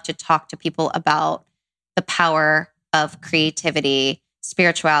love to talk to people about the power of creativity,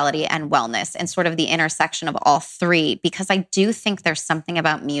 spirituality, and wellness and sort of the intersection of all three, because I do think there's something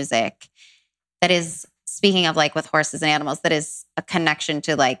about music that is, speaking of like with horses and animals, that is a connection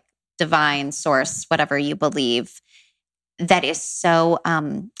to like divine source, whatever you believe, that is so,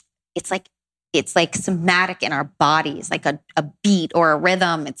 it's like somatic in our bodies, like a beat or a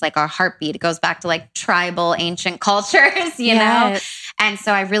rhythm. It's like our heartbeat. It goes back to like tribal ancient cultures, you know? And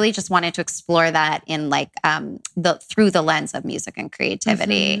so I really just wanted to explore that in like through the lens of music and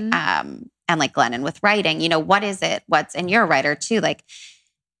creativity. And like Glennon with writing, you know, what is it? And you're a writer too. Like,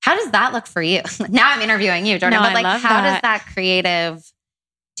 how does that look for you? Now I'm interviewing you, Jordan, but like, how does that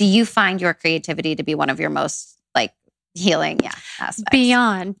do you find your creativity to be one of your most like healing aspects?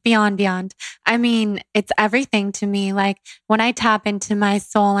 Beyond. I mean, it's everything to me. Like when I tap into my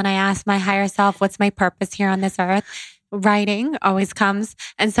soul and I ask my higher self, what's my purpose here on this earth? Writing always comes.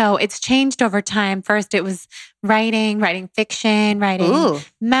 And so it's changed over time. First, it was writing fiction, writing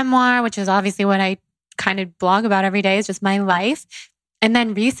memoir, which is obviously what I kind of blog about every day. It's just my life. And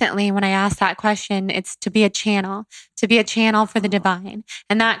then recently, when I asked that question, it's to be a channel for the divine.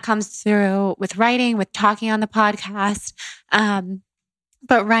 And that comes through with writing, with talking on the podcast.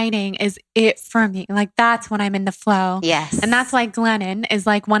 But writing is it for me. Like that's when I'm in the flow. Yes. And that's why Glennon is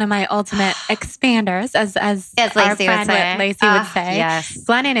like one of my ultimate expanders, as our friend Lacey would say. Yes.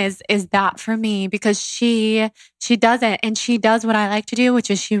 Glennon is that for me because she does it, and she does what I like to do, which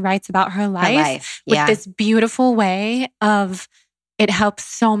is she writes about her life. With this beautiful way of, it helps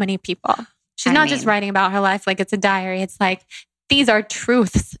so many people. She's not just writing about her life like it's a diary. It's like, these are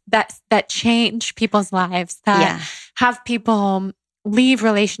truths that change people's lives, that have people leave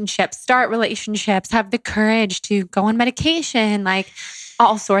relationships, start relationships, have the courage to go on medication, like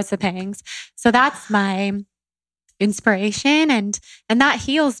all sorts of things. So that's my inspiration, and that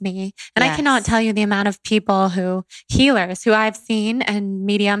heals me. And I cannot tell you the amount of healers who I've seen and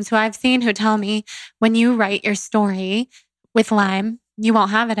mediums who I've seen who tell me, when you write your story with Lyme, you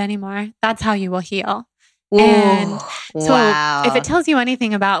won't have it anymore. That's how you will heal. Ooh, and so if it tells you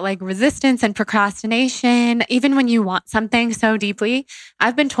anything about like resistance and procrastination, even when you want something so deeply,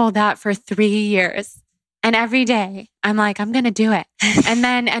 I've been told that for 3 years. And every day I'm like, I'm going to do it. and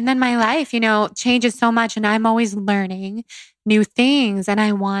then my life, you know, changes so much, and I'm always learning new things. And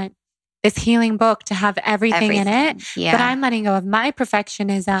I want this healing book to have everything in it. Yeah. But I'm letting go of my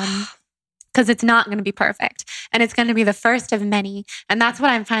perfectionism, because it's not going to be perfect. And it's going to be the first of many. And that's what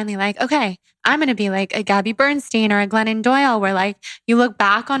I'm finally like, okay, I'm going to be like a Gabby Bernstein or a Glennon Doyle, where like you look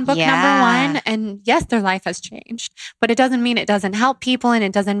back on book number 1 and yes, their life has changed, but it doesn't mean it doesn't help people and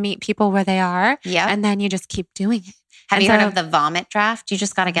it doesn't meet people where they are. Yeah. And then you just keep doing it. Have you heard of the vomit draft? You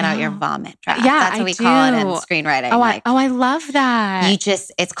just got to get out your vomit draft. Yeah, that's what we call it in screenwriting. I love that.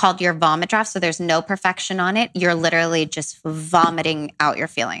 It's called your vomit draft. So there's no perfection on it. You're literally just vomiting out your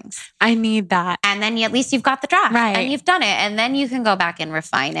feelings. I need that. And then at least you've got the draft. Right. And you've done it. And then you can go back and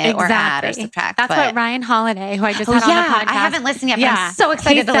refine it or add or subtract. That's what Ryan Holiday, who I just had on the podcast. I haven't listened yet, but I'm so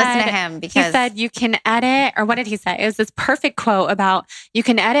excited to listen to him, because he said you can edit, or what did he say? It was this perfect quote about, you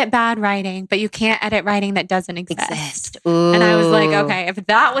can edit bad writing, but you can't edit writing that doesn't exist. podcast. And I was like, okay, if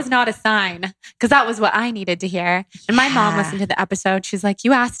that was not a sign, because that was what I needed to hear. And my mom listened to the episode. She's like,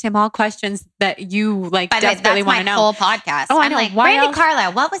 you asked him all questions that you like desperately want to know. Whole podcast. Oh, I'm like, Brandy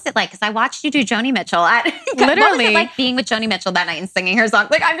Carlisle, what was it like? Because I watched you do Joni Mitchell. Literally, what was it like being with Joni Mitchell that night and singing her song?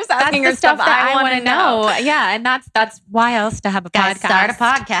 Like, I'm just asking her stuff that I want to know. Yeah, and that's why else to have a podcast. Start a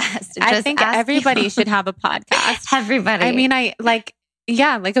podcast. I think everybody should have a podcast. Everybody. I mean, like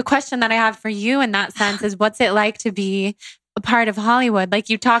a question that I have for you in that sense is, what's it like to be a part of Hollywood? Like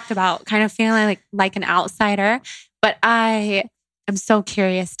you talked about, kind of feeling like an outsider, but I am so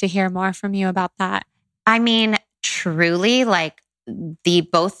curious to hear more from you about that. I mean, truly, like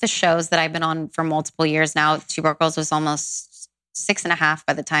both the shows that I've been on for multiple years now. Two Broke Girls was almost 6.5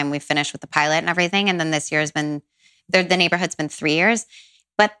 by the time we finished with the pilot and everything, and then this year has been the Neighborhood's been 3 years,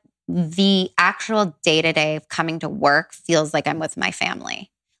 but the actual day-to-day of coming to work feels like I'm with my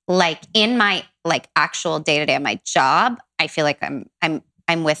family. Like in my actual day-to-day of my job, I feel like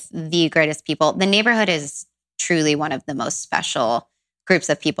I'm with the greatest people. The Neighborhood is truly one of the most special groups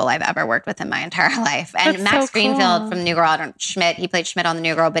of people I've ever worked with in my entire life. And That's Max so Greenfield cool. from New Girl, Schmidt, he played Schmidt on The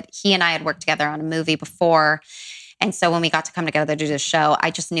New Girl, but he and I had worked together on a movie before. And so when we got to come together to do this show,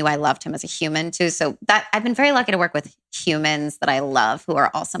 I just knew I loved him as a human too. So that I've been very lucky to work with humans that I love who are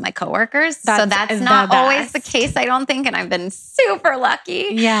also my coworkers. So that's not always the case, I don't think. And I've been super lucky.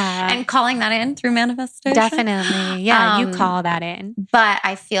 Yeah. And calling that in through manifestation. Definitely. Yeah, you call that in. But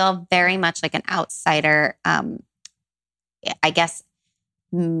I feel very much like an outsider, I guess,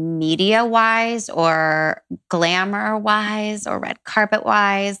 media-wise or glamour-wise or red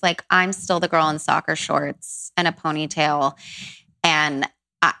carpet-wise. Like I'm still the girl in soccer shorts and a ponytail. And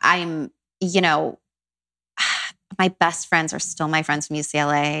I'm, my best friends are still my friends from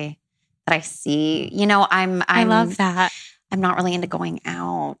UCLA that I see. I love that. I'm not really into going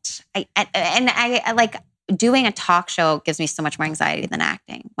out. I like doing a talk show gives me so much more anxiety than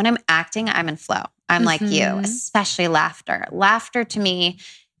acting. When I'm acting, I'm in flow. I'm like you, especially laughter. Laughter to me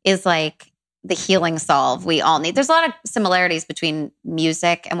is like the healing salve we all need. There's a lot of similarities between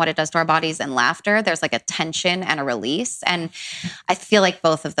music and what it does to our bodies and laughter. There's like a tension and a release. And I feel like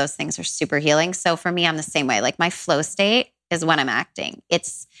both of those things are super healing. So for me, I'm the same way. Like my flow state is when I'm acting.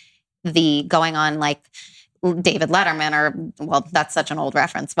 It's the going on like David Letterman that's such an old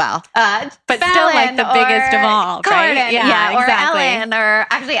reference. Wow. But still like the biggest of all, Corden, right? Yeah, or exactly. Ellen, or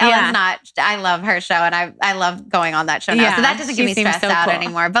actually Ellen's not. I love her show and I love going on that show now. So that doesn't give me stressed out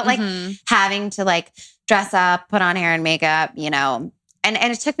anymore. But like having to like dress up, put on hair and makeup, and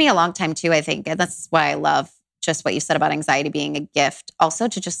it took me a long time too, I think. And that's why I love just what you said about anxiety being a gift. Also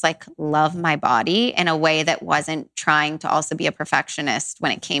to just like love my body in a way that wasn't trying to also be a perfectionist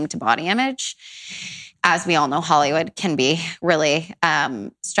when it came to body image. As we all know, Hollywood can be really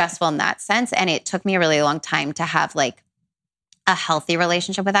stressful in that sense. And it took me a really long time to have like a healthy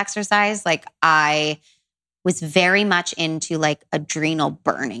relationship with exercise. Like I was very much into like adrenal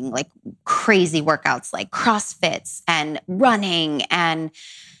burning, like crazy workouts, like CrossFits and running and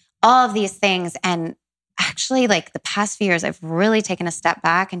all of these things. And actually like the past few years, I've really taken a step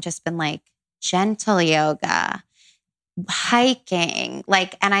back and just been like gentle yoga, hiking,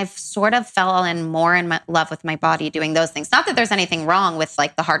 and I've sort of fell in love with my body doing those things. Not that there's anything wrong with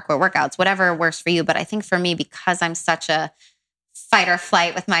like the hardcore workouts, whatever works for you. But I think for me, because I'm such a fight or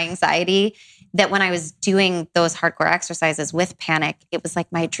flight with my anxiety, that when I was doing those hardcore exercises with panic, it was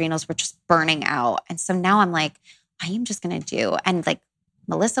like my adrenals were just burning out. And so now I'm like, I am just going to do, and like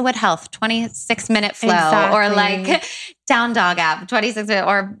Melissa Wood Health, 26-minute flow, or like Down Dog app, 26 minutes,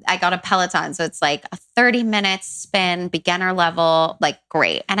 or I got a Peloton. So it's like a 30-minute spin, beginner level, like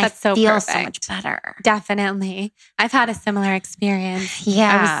great. And That's I feel perfect. so much better. Definitely. I've had a similar experience.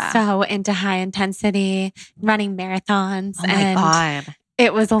 Yeah. I was so into high intensity, running marathons. Oh my God.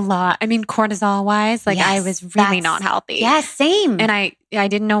 It was a lot. I mean, cortisol wise, like I was really not healthy. Yeah, same. And I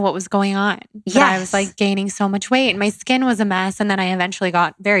didn't know what was going on. But I was like gaining so much weight and my skin was a mess. And then I eventually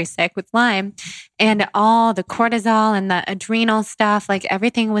got very sick with Lyme and all the cortisol and the adrenal stuff, like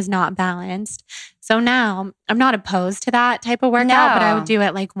everything was not balanced. So now I'm not opposed to that type of workout, but I would do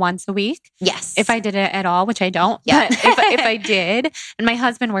it like once a week. Yes. If I did it at all, which I don't. Yeah. But if I did, and my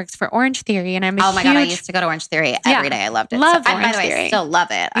husband works for Orange Theory and I'm a Oh my God, I used to go to Orange Theory every day. I loved it. Love so, Orange by the way, Theory. I still love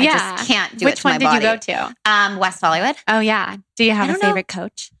it. I just can't do it to my body. Which one did you go to? West Hollywood. Oh yeah. Do you have a favorite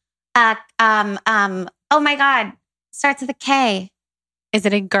coach? Oh my God. Starts with a K. Is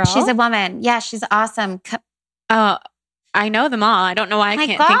it a girl? She's a woman. Yeah, she's awesome. Oh, I know them all. I don't know why I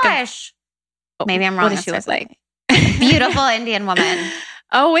can't think of. Maybe I'm wrong. What does she look like? Beautiful Indian woman.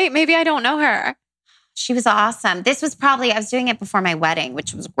 Oh, wait, maybe I don't know her. She was awesome. This was probably, I was doing it before my wedding,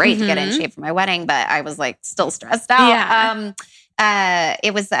 which was great to get in shape for my wedding, but I was like still stressed out.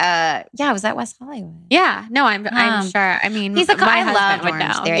 It was it was at West Hollywood. Yeah. No, I'm sure. I mean, I loved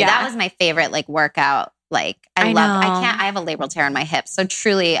Orange Theory. Yeah. That was my favorite like workout. Like I have a labral tear in my hip. So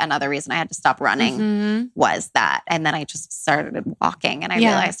truly another reason I had to stop running was that. And then I just started walking and I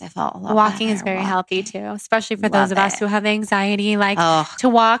realized I felt a lot Walking better. is very healthy too, especially for those of us who have anxiety, like to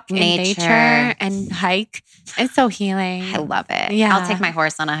walk in nature and hike. It's so healing. I love it. Yeah. I'll take my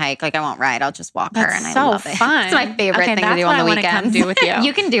horse on a hike. Like I won't ride. I'll just walk her and I love it. Fun. It's my favorite thing to do on the weekend. Do with you.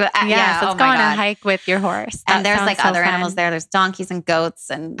 You can do it. Yes, let's go on a hike with your horse. And there's like other animals there. There's donkeys and goats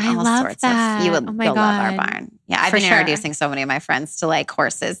and all sorts of. You'll love our barn. Yeah, I've been introducing so many of my friends to like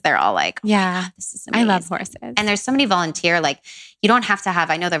horses. They're all like, this is amazing. I love horses. And there's so many volunteer, like you don't have to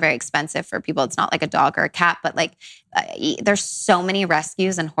have, I know they're very expensive for people. It's not like a dog or a cat, but like there's so many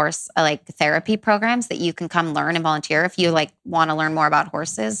rescues and horse like therapy programs that you can come learn and volunteer if you like want to learn more about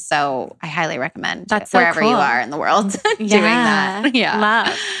horses. So I highly recommend wherever you are in the world doing that. Yeah.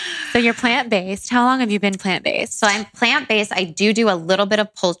 Love. So you're plant-based. How long have you been plant-based? So I'm plant-based. I do a little bit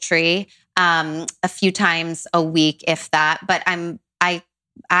of poultry a few times a week, if that. But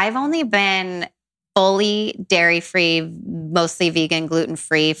I've only been fully dairy-free, mostly vegan,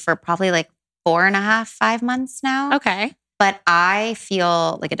 gluten-free for probably like 4.5, 5 months now. Okay. But I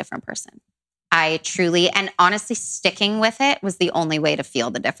feel like a different person. I truly, and honestly, sticking with it was the only way to feel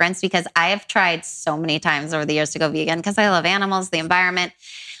the difference because I have tried so many times over the years to go vegan because I love animals, the environment,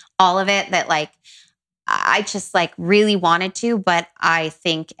 all of it that like, I just like really wanted to, but I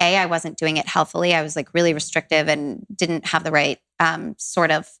think I wasn't doing it healthily. I was like really restrictive and didn't have the right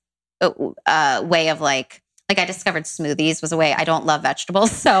sort of way of like I discovered smoothies was a way. I don't love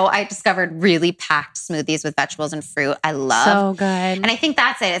vegetables. So I discovered really packed smoothies with vegetables and fruit. I love. So good. And I think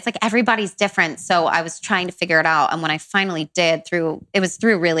that's it. It's like everybody's different. So I was trying to figure it out. And when I finally did it was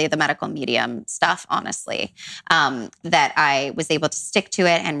through really the medical medium stuff, honestly, that I was able to stick to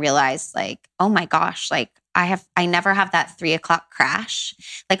it and realize like, oh my gosh, like I never have that 3:00 crash.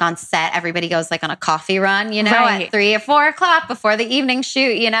 Like on set, everybody goes like on a coffee run, at 3 or 4 o'clock before the evening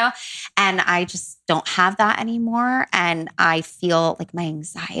shoot, and I just don't have that anymore. And I feel like my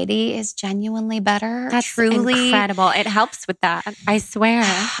anxiety is genuinely better. That's truly incredible. It helps with that. I swear.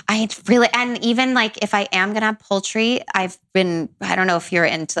 And even like if I am going to have poultry, I don't know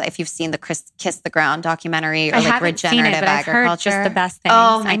if you've seen the Kiss the Ground documentary or like regenerative agriculture. I've heard just the best things.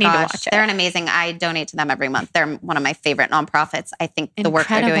 Oh my I need to watch it. They're amazing. I donate to them every month. They're one of my favorite nonprofits. I think the work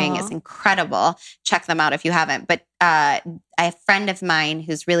they're doing is incredible. Check them out if you haven't. But a friend of mine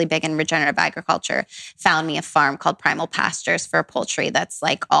who's really big in regenerative agriculture found me a farm called Primal Pastures for poultry that's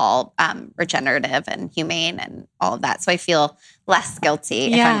like all regenerative and humane and all of that. So I feel less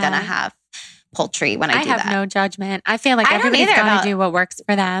guilty if I'm going to have poultry when I do that. I have no judgment. I feel like everybody's got to do what works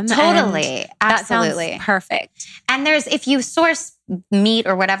for them. Totally. Absolutely. That sounds perfect. And if you source meat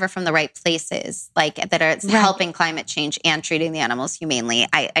or whatever from the right places, like that are helping climate change and treating the animals humanely,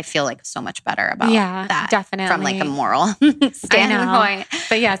 I feel like so much better about that. Definitely. From like a moral standpoint.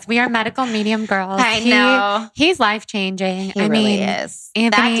 But yes, we are medical medium girls. I know. He's life-changing. He really is.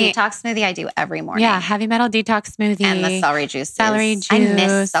 Anthony, that detox smoothie I do every morning. Yeah, heavy metal detox smoothie. And the celery juice. I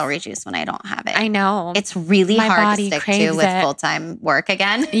miss celery juice when I don't have it. I know. It's really hard to stick to with full-time work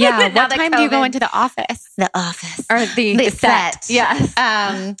again. Yeah. What time do you go into the office? The office. Or the set. Yes.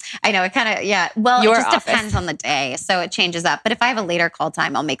 I know it kind of, well, it just depends on the day. So it changes up. But if I have a later call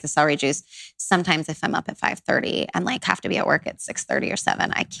time, I'll make the celery juice. Sometimes if I'm up at 5:30 and like have to be at work at 6:30 or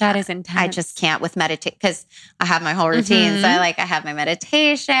 7, I can't. That is intense. I just can't with meditate because I have my whole routine. So I have my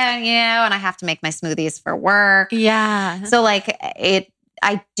meditation, and I have to make my smoothies for work. Yeah. So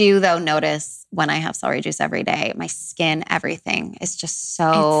I do though notice when I have celery juice every day, my skin, everything is just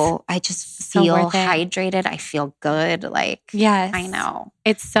I just feel hydrated. I feel good. Yes, I know.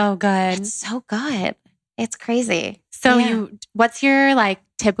 It's so good. It's so good. It's crazy. So what's your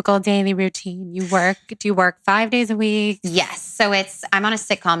typical daily routine? Do you work 5 days a week? Yes. So I'm on a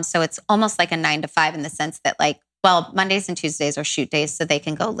sitcom. So it's almost like a 9 to 5 in the sense that Mondays and Tuesdays are shoot days, so they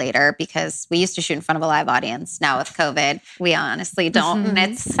can go later because we used to shoot in front of a live audience. Now with COVID, we honestly don't. And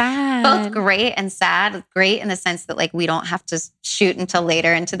it's sad. Both great and sad. Great in the sense that we don't have to shoot until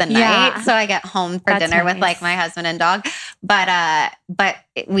later into the night. Yeah. So I get home for dinner with my husband and dog. But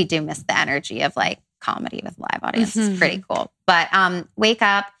we do miss the energy of comedy with live audience. It's pretty cool. But wake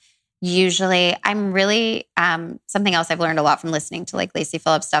up. Usually I'm really, something else I've learned a lot from listening to Lacey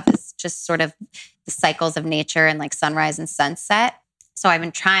Phillips stuff is just sort of the cycles of nature and sunrise and sunset. So I've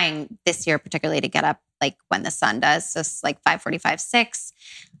been trying this year particularly to get up when the sun does. So it's 5:45, 6.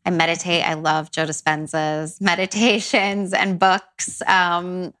 I meditate. I love Joe Dispenza's meditations and books. But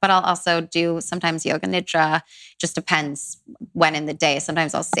I'll also do sometimes yoga nidra. Just depends when in the day.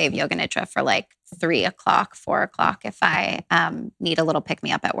 Sometimes I'll save yoga nidra for like 3 o'clock, 4 o'clock if I need a little pick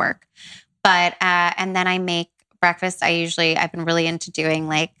me up at work. But, and then I make breakfast. I've been really into doing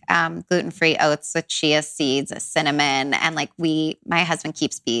like gluten-free oats with chia seeds, cinnamon, and like my husband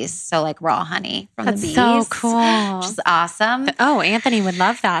keeps bees. So like raw honey from the bees. That's so cool. Which is awesome. Oh, Anthony would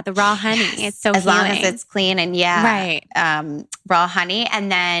love that. The raw honey. Yes. It's so as healing. long as it's clean and Right. raw honey.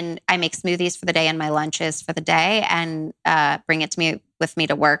 And then I make smoothies for the day and my lunches for the day and bring it with me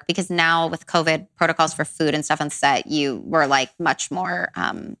to work, because now with COVID protocols for food and stuff on set, you were like much more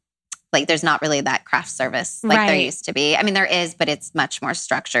like there's not really that craft service like there used to be. I mean, there is, but it's much more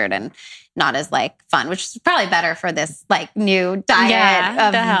structured and not as like fun, which is probably better for this like new diet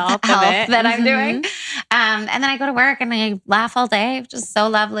of health that I'm doing. And then I go to work and I laugh all day, which is so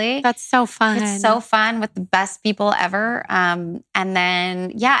lovely. That's so fun. It's so fun with the best people ever. And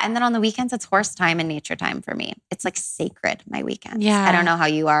then on the weekends, it's horse time and nature time for me. It's like sacred, my weekends. Yeah. I don't know how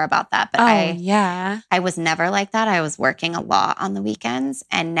you are about that, but I was never like that. I was working a lot on the weekends,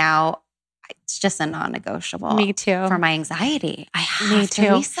 and now it's just a non-negotiable. Me too. For my anxiety. I have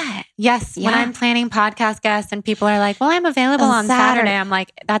to reset. Yes. Yeah. When I'm planning podcast guests and people are like, well, I'm available on Saturday. I'm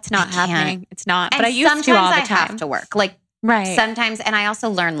like, that's not happening. It's not. But I used to all the time. Sometimes I have to work. Like sometimes, and I also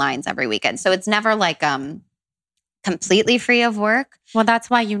learn lines every weekend. So it's never like completely free of work. Well, that's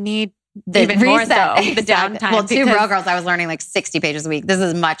why you need the even more so, the downtime. Well, Two Bro Girls, I was learning like 60 pages a week. This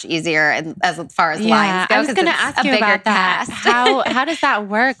is much easier as far as lines go. I was going to ask you about that. How does that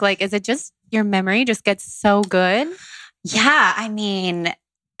work? Like, is it just your memory just gets so good? Yeah. I mean,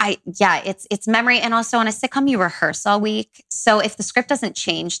 it's memory. And also on a sitcom, you rehearse all week. So if the script doesn't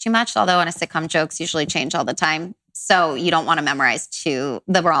change too much, although on a sitcom, jokes usually change all the time. So you don't want to memorize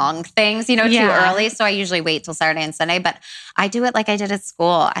the wrong things, too early. So I usually wait till Saturday and Sunday, but I do it like I did at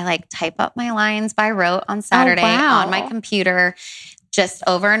school. I like type up my lines by rote on Saturday on my computer, just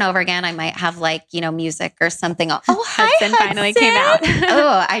over and over again. I might have like, music or something. Hudson finally came out.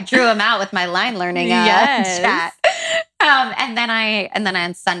 I drew him out with my line learning chat. And then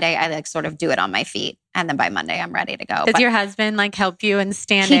on Sunday, I like sort of do it on my feet. And then by Monday, I'm ready to go. Does your husband like help you and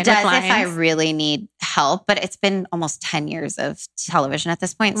stand in with lines? He does if I really need help, but it's been almost 10 years of television at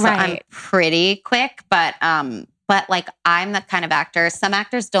this point. So I'm pretty quick, but like I'm the kind of actor, some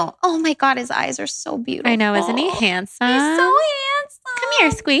actors don't, oh my God, his eyes are so beautiful. I know, isn't he handsome? He's so handsome. Come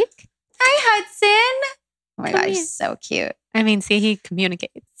here, Squeak. Hi, Hudson. Oh my God, he's so cute. I mean, see, he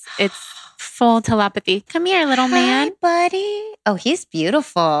communicates. It's full telepathy. Come here, little man. Hi, buddy. Oh, he's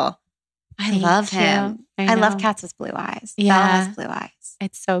beautiful. I love him. I love cats with blue eyes. Yeah. Bella has blue eyes.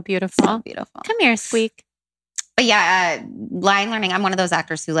 It's so beautiful. So beautiful. Come here, Squeak. But line learning, I'm one of those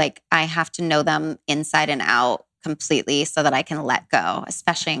actors who like, I have to know them inside and out completely so that I can let go,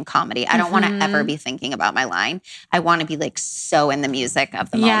 especially in comedy. I don't want to ever be thinking about my line. I want to be like so in the music of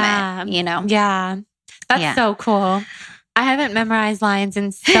the moment, Yeah. That's so cool. I haven't memorized lines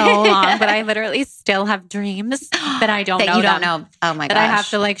in so long, but I literally still have dreams that I don't know. You don't know. Oh my gosh. That I have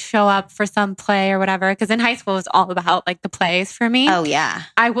to like show up for some play or whatever. Because in high school, it was all about like the plays for me. Oh yeah.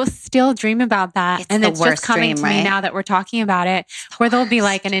 I will still dream about that. And it's just coming to me now that we're talking about it, where there'll be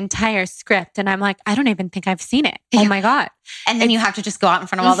like an entire script. And I'm like, I don't even think I've seen it. Oh my God. And then you have to just go out in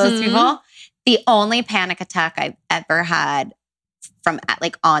front of all those people. The only panic attack I've ever had from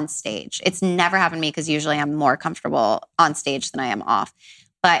like on stage. It's never happened to me because usually I'm more comfortable on stage than I am off.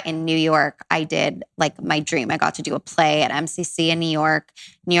 But in New York, I did like my dream. I got to do a play at MCC in New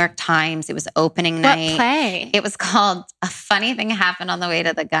York Times. It was opening night. What play? It was called A Funny Thing Happened on the Way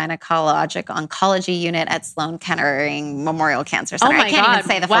to the Gynecologic Oncology Unit at Sloan Kettering Memorial Cancer Center. I can't even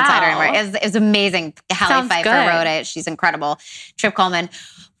say the full title anymore. It was amazing. Hallie Pfeiffer wrote it. She's incredible. Trip Coleman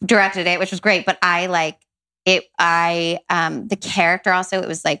directed it, which was great. But I like it. The character also, it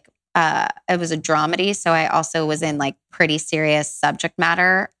was like, it was a dramedy. So I also was in like pretty serious subject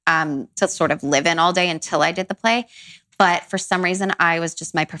matter to sort of live in all day until I did the play. But for some reason, I was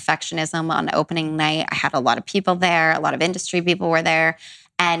just my perfectionism on opening night. I had a lot of people there. A lot of industry people were there.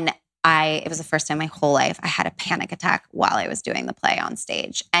 And it was the first time in my whole life I had a panic attack while I was doing the play on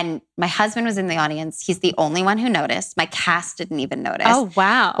stage. And my husband was in the audience. He's the only one who noticed. My cast didn't even notice. Oh,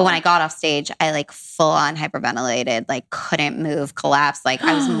 wow. But when I got off stage, I like full on hyperventilated, like couldn't move, collapsed. Like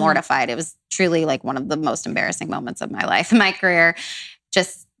I was mortified. It was truly like one of the most embarrassing moments of my life, in my career.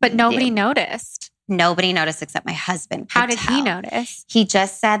 But nobody noticed. Nobody noticed except my husband. How did he notice? He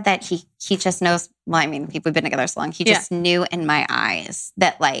just said that he just knows. Well, I mean, we've been together so long. He just knew in my eyes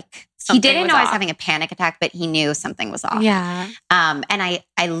that like he didn't know I was having a panic attack, but he knew something was off. Yeah. And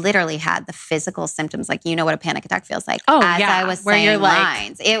I literally had the physical symptoms, like, you know what a panic attack feels like. Oh, as yeah. I was where saying you're like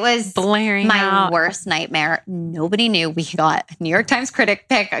lines. It was blaring my out. worst nightmare. Nobody knew. We got a New York Times critic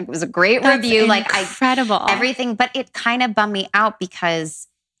pick. It was a great review. Incredible. Everything. But it kind of bummed me out because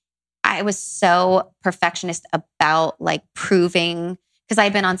I was so perfectionist about like proving, because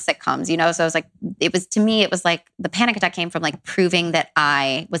I'd been on sitcoms, you know? So I was like, it was like the panic attack came from like proving that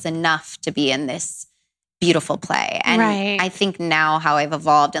I was enough to be in this beautiful play. And I think now how I've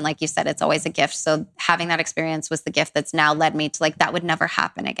evolved, and like you said, it's always a gift. So having that experience was the gift that's now led me to like, that would never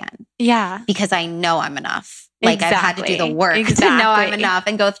happen again. Yeah. Because I know I'm enough. Like I've had to do the work to know I'm enough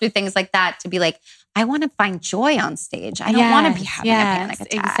and go through things like that to be like, I want to find joy on stage. I don't want to be having a panic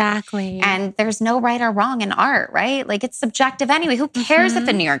attack. Exactly. And there's no right or wrong in art, right? Like it's subjective anyway. Who cares if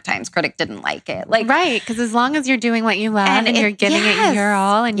the New York Times critic didn't like it? Like, right. Because as long as you're doing what you love and you're giving it your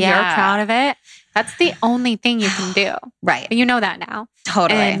all and you're proud of it, that's the only thing you can do. Right. But you know that now.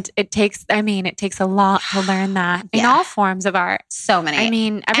 Totally. And it takes a lot to learn that in all forms of art. So many. I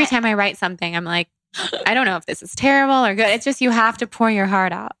mean, every time I write something, I'm like, I don't know if this is terrible or good. It's just, you have to pour your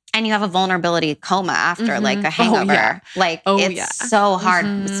heart out. And you have a vulnerability coma after like a hangover. It's so hard,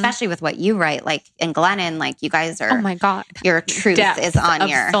 especially with what you write. Like in Glennon, like you guys are, oh my God, your truth is on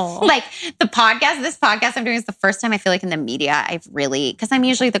your soul. Like the podcast, this podcast I'm doing is the first time I feel like in the media, I've really, because I'm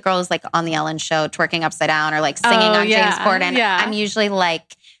usually the girl who's like on the Ellen show, twerking upside down or like singing on James Corden. Yeah. I'm usually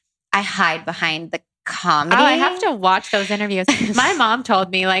like, I hide behind the comedy. Oh, I have to watch those interviews. My mom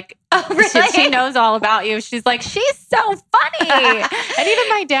told me like, oh, really? She knows all about you. She's like, she's so funny. And even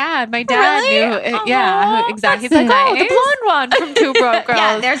my dad really? knew. Yeah, exactly. He's like, oh, the blonde one from Two Broke Girls.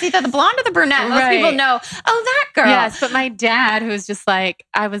 Yeah, there's either the blonde or the brunette. Most people know, oh, that girl. Yes, but my dad, who's just like,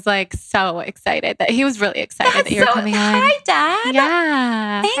 I was like so excited that he was really excited that you were coming on. Hi, Dad.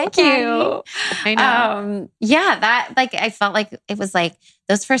 Yeah. Thank you. I know. That like, I felt like it was like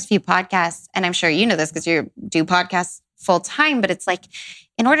those first few podcasts, and I'm sure you know this because you do podcasts full time, but it's like,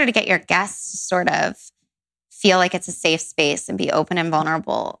 in order to get your guests to sort of feel like it's a safe space and be open and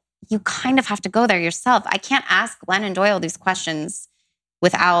vulnerable, you kind of have to go there yourself. I can't ask Glennon Doyle these questions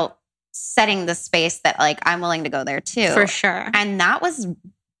without setting the space that like I'm willing to go there too. For sure. And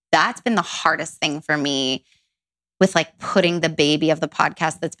that's been the hardest thing for me with like putting the baby of the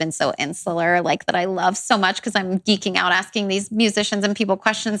podcast that's been so insular, like that I love so much because I'm geeking out asking these musicians and people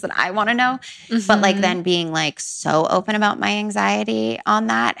questions that I want to know. But like then being like so open about my anxiety on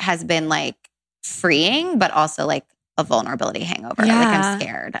that has been like freeing, but also like a vulnerability hangover. Yeah. Like I'm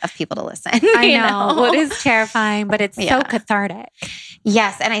scared of people to listen. I know. Well, it is terrifying, but it's so cathartic.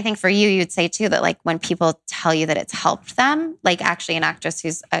 Yes. And I think for you, you'd say too that like when people tell you that it's helped them, like actually an actress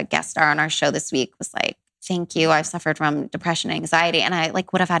who's a guest star on our show this week was like, thank you. I've suffered from depression and anxiety. And I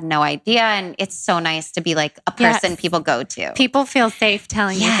like would have had no idea. And it's so nice to be like a person people go to. People feel safe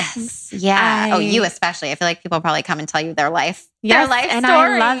telling you things. Yeah. You especially. I feel like people probably come and tell you their life. Yes, their life and story.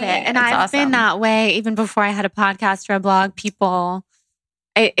 I love it. And I've been that way even before I had a podcast or a blog. People,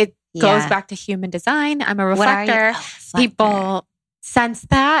 it goes back to human design. I'm a reflector. People sense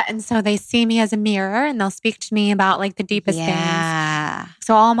that. And so they see me as a mirror and they'll speak to me about like the deepest things.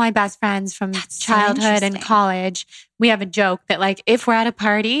 So all my best friends from childhood and college, we have a joke that like, if we're at a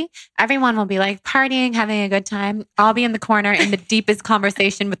party, everyone will be like partying, having a good time. I'll be in the corner in the deepest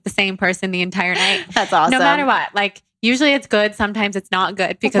conversation with the same person the entire night. That's awesome. No matter what. Like usually it's good. Sometimes it's not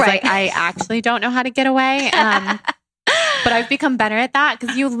good because like I actually don't know how to get away. But I've become better at that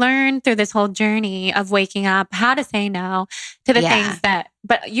because you learn through this whole journey of waking up how to say no to the things that,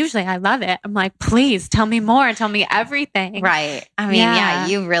 but usually I love it. I'm like, please tell me more. Tell me everything. Right. I mean,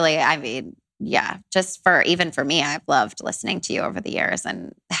 you really, just even for me, I've loved listening to you over the years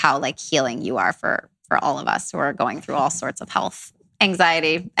and how like healing you are for all of us who are going through all sorts of health,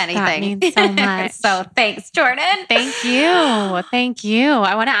 anxiety, anything. That means so much. So thanks, Jordan. Thank you. Thank you.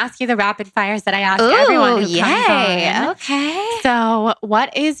 I want to ask you the rapid fires that I ask everyone who comes on. Okay. So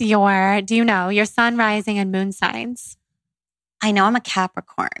what is do you know your sun, rising, and moon signs? I know I'm a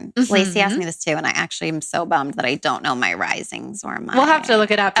Capricorn. Lacey asked me this too, and I actually am so bummed that I don't know my risings or my... We'll have to look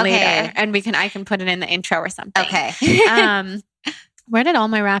it up later, and I can put it in the intro or something. Okay. Where did all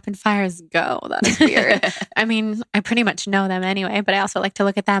my rapid fires go? That's weird. I mean, I pretty much know them anyway, but I also like to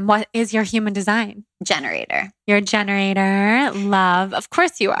look at them. What is your human design? Generator. You're a generator. Love. Of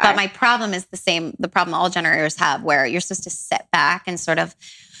course you are. But my problem is the problem all generators have, where you're supposed to sit back and sort of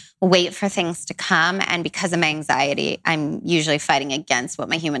wait for things to come. And because of my anxiety, I'm usually fighting against what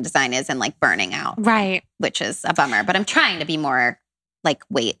my human design is and like burning out. Right. Which is a bummer. But I'm trying to be more like,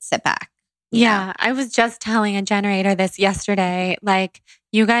 sit back. Yeah. I was just telling a generator this yesterday. Like,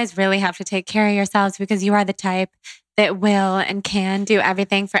 you guys really have to take care of yourselves because you are the type that will and can do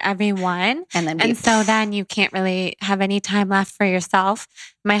everything for everyone. And so then you can't really have any time left for yourself.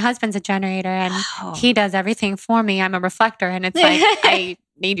 My husband's a generator and he does everything for me. I'm a reflector and it's like, I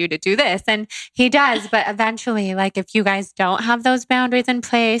need you to do this. And he does. But eventually, like if you guys don't have those boundaries in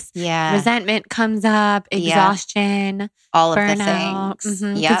place, resentment comes up, exhaustion, all of burnout, the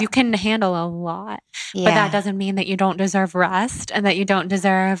things. Because you can handle a lot. But that doesn't mean that you don't deserve rest and that you don't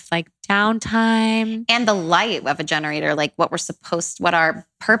deserve like downtime. And the light of a generator, like what our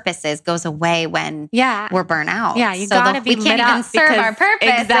purpose is, goes away when we're burnt out. Yeah, you gotta be lit up. We can't even serve our purpose.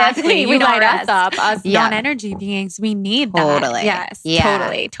 Exactly. You light us up. Us non-energy beings, we need that. Totally. Yes,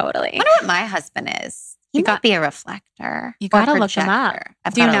 totally. I wonder what my husband is. He might be a reflector. You gotta look him up.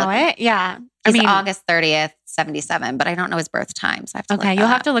 Do you know it? Yeah. He's August 30th, 77, but I don't know his birth time. So I have to you'll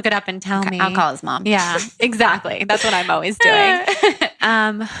have to look it up and tell me. I'll call his mom. Yeah, exactly. That's what I'm always doing.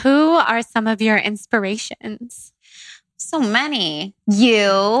 Who are some of your inspirations? So many.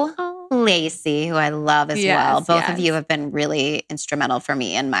 You, Lacey, who I love as well. Both of you have been really instrumental for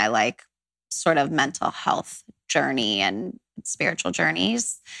me in my like sort of mental health journey and spiritual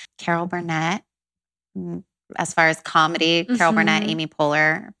journeys. Carol Burnett. As far as comedy, Carol Burnett, Amy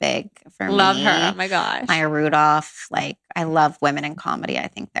Poehler, big for me. Love her. Oh my gosh. Maya Rudolph. Like, I love women in comedy. I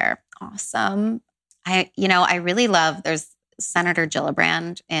think they're awesome. I really love, there's Senator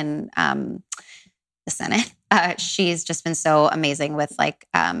Gillibrand in the Senate. She's just been so amazing with like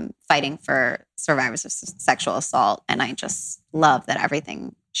fighting for survivors of sexual assault. And I just love that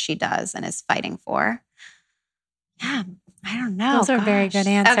everything she does and is fighting for. Yeah. I don't know. Those are very good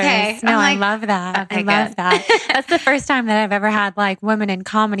answers. Okay. No, I love that. I love that. That's the first time that I've ever had like women in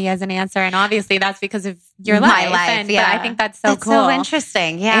comedy as an answer. And obviously that's because of your life. My life, But I think that's so cool. So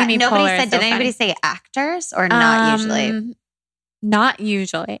interesting. Yeah. Amy Poehler is so did anybody say actors or not usually? Not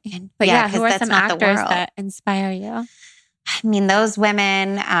usually. But who are some actors that inspire you? I mean, those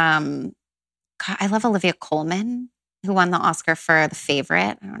women, I love Olivia Colman, who won the Oscar for The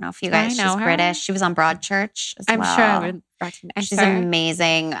Favorite. I don't know if you guys, she's British. She was on Broadchurch as well. I'm sure I would recognize She's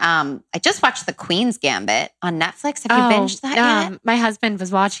amazing. I just watched The Queen's Gambit on Netflix. Have you binged that yet? My husband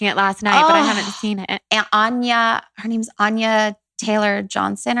was watching it last night, but I haven't seen it. And her name's Anya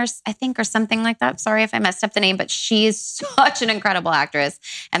Taylor-Johnson or something like that. Sorry if I messed up the name, but she's such an incredible actress.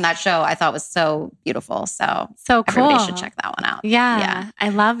 And that show I thought was so beautiful. So cool. Everybody should check that one out. Yeah. I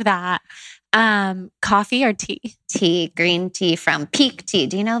love that. Coffee or tea? Tea, green tea from Peak Tea.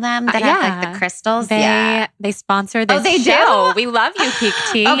 Do you know them? That have like the crystals. They sponsor this they show. Do? We love you, Peak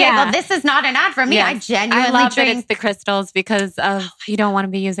Tea. Okay, well, this is not an ad for me. Yes. I genuinely love drink that it's the crystals because of you don't want to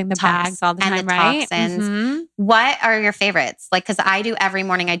be using the bags all the time, and the right? Toxins. What are your favorites? Like, because I do every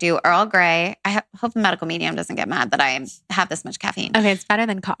morning. I do Earl Grey. I hope the medical medium doesn't get mad that I have this much caffeine. Okay, it's better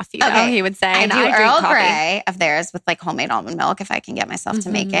than coffee. Okay, he would say. I do Earl Grey of theirs with like homemade almond milk if I can get myself to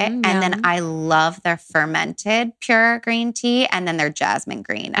make it, and then I love their fermented pure green tea and then their jasmine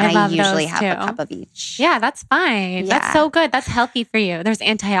green. And I usually have a cup of each. Yeah, that's fine. Yeah. That's so good. That's healthy for you. There's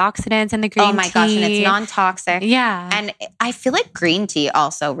antioxidants in the green tea. Oh my gosh, and it's non-toxic. Yeah. And I feel like green tea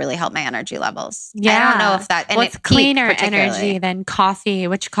also really helped my energy levels. Yeah. I don't know if that... And it's cleaner energy than coffee,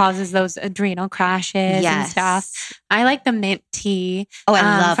 which causes those adrenal crashes and stuff. I like the mint tea. Oh, I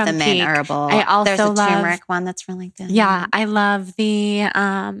love the mint herbal. I also There's a turmeric one that's really good. Yeah, I love the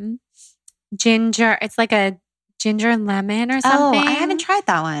ginger. It's like a ginger lemon or something. Oh, I haven't tried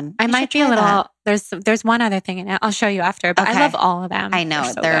that one. I might be a little... There's one other thing in it. I'll show you after, but I love all of them. I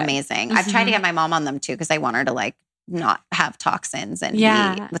know. They're amazing. I've tried to get my mom on them too because I want her to like not have toxins and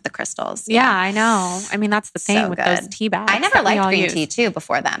be with the crystals. Yeah, I know. I mean, that's the thing with those tea bags. I never liked green tea too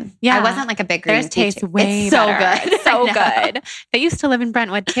before then. Yeah. I wasn't like a big green tea. Tastes way better. It's so good. They used to live in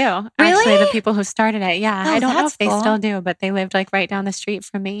Brentwood too. Really? Actually, the people who started it. Yeah. Oh, I don't know if they still do, but they lived like right down the street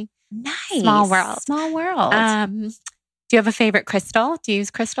from me. Nice. Small world. Small world. Do you have a favorite crystal? Do you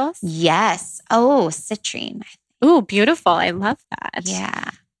use crystals? Yes. Oh, citrine. Ooh, beautiful. I love that.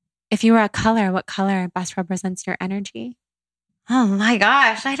 Yeah. If you were a color, what color best represents your energy? Oh my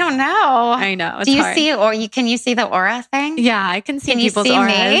gosh, I don't know. I know. It's Do you hard. see, or can you see the aura thing? Yeah, I can see people's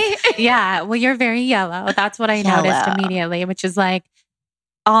auras. Me? Yeah. Well, you're very yellow. That's what I noticed immediately, which is like,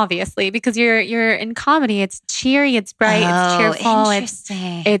 obviously, because you're in comedy. It's cheery, it's bright, it's cheerful.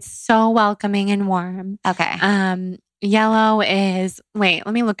 It's so welcoming and warm. Okay. Yellow is, wait,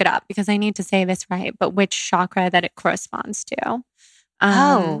 let me look it up because I need to say this right, but which chakra that it corresponds to.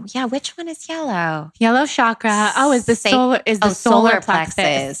 Which one is yellow? Yellow chakra. Is the solar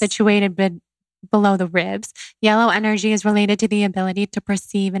plexus situated below the ribs. Yellow energy is related to the ability to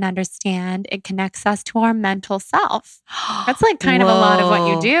perceive and understand. It connects us to our mental self. That's like kind of a lot of what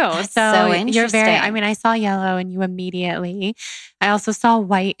you do. That's so you're very, interesting. I saw yellow in you immediately. I also saw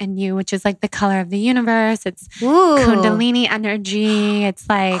white in you, which is like the color of the universe. It's Kundalini energy. It's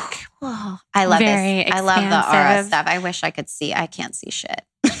like, I love very this. I love the aura expansive. stuff. I wish I could see. I can't see shit.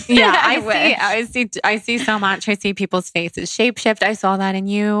 Yeah, wish. I see so much. I see people's faces shapeshift. I saw that in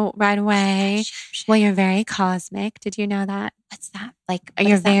you right away. Well, you're very cosmic. Did you know that? What's that? Like,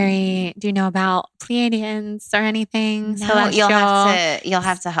 You're very, do you know about Pleiadians or anything? No, you'll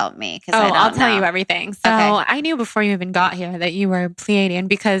have to help me. I'll tell you everything. So Okay. I knew before you even got here that you were Pleiadian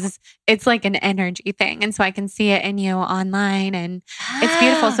because it's like an energy thing. And so I can see it in you online and it's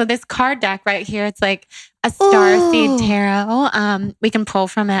beautiful. So this card deck right here, it's like a starseed tarot. We can pull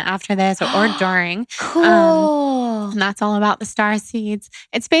from it after this or during. Cool. And that's all about the star seeds.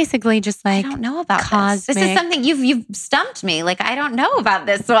 It's basically just like I don't know about cosmic. this. This is something you've stumped me. Like, I don't know about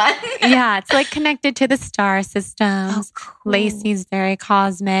this one. Yeah, it's like connected to the star systems. Oh, cool. Lacey's very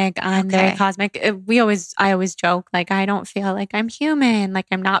cosmic. I'm very cosmic. I always joke, like, I don't feel like I'm human. Like,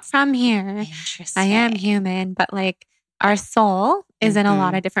 I'm not from here. Interesting. I am human, but like our soul is in a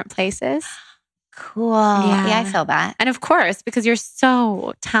lot of different places. Cool. Yeah, I feel that. And of course, because you're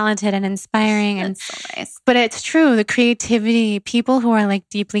so talented and inspiring. That's so nice. But it's true, the creativity, people who are like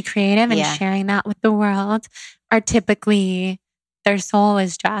deeply creative and sharing that with the world are typically, their soul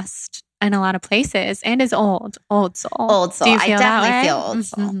is just in a lot of places and is old soul. Old soul. Do you feel I definitely that way? feel old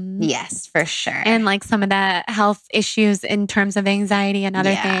soul. Mm-hmm. Yes, for sure. And like some of the health issues in terms of anxiety and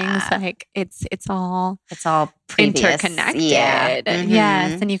other things, like it's all previous. interconnected. Yeah. Mm-hmm.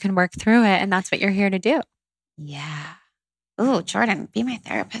 Yes, and you can work through it, and that's what you're here to do. Yeah. Ooh, Jordan, be my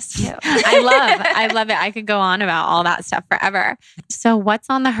therapist too. I love it. I could go on about all that stuff forever. So what's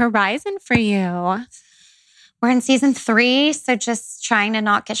on the horizon for you? We're in season 3, so just trying to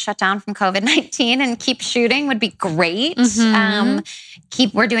not get shut down from COVID-19 and keep shooting would be great.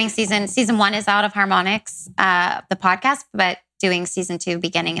 Mm-hmm. We're doing season 1 is out of Harmonics, the podcast, but doing season 2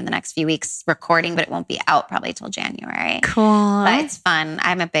 beginning in the next few weeks, recording, but it won't be out probably till January. Cool. But it's fun.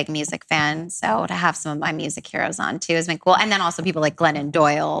 I'm a big music fan, so to have some of my music heroes on too has been cool. And then also people like Glennon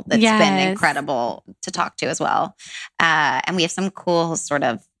Doyle, that's been incredible to talk to as well. And we have some cool sort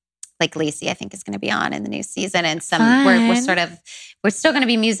of, like Lacey, I think is going to be on in the new season, and we're still going to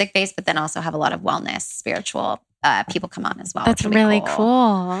be music based, but then also have a lot of wellness, spiritual people come on as well. That's really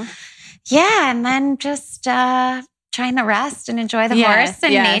cool. Yeah, and then just trying to rest and enjoy the horse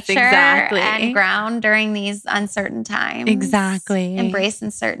and nature and ground during these uncertain times. Exactly. Embrace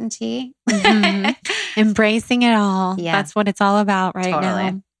uncertainty. Mm-hmm. Embracing it all. Yeah. That's what it's all about right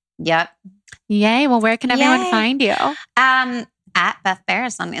now. Yep. Yay. Well, where can everyone find you? At Beth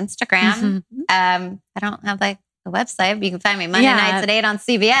Behrs on Instagram. Mm-hmm. I don't have like a website, but you can find me Monday nights at 8 on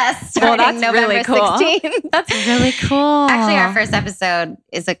CBS starting November really cool. 16th. That's really cool. Actually, our first episode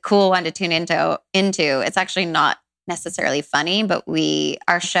is a cool one to tune into. It's actually not necessarily funny, but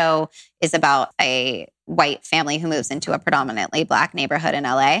our show is about a white family who moves into a predominantly Black neighborhood in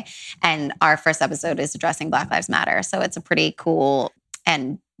LA. And our first episode is addressing Black Lives Matter. So it's a pretty cool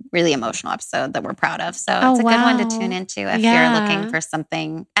and really emotional episode that we're proud of. So it's a good one to tune into if you're looking for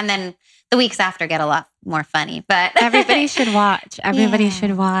something. And then the weeks after get a lot more funny, but everybody should watch. Everybody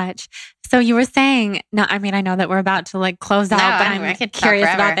should watch. So you were saying, I know that we're about to like close out, but I'm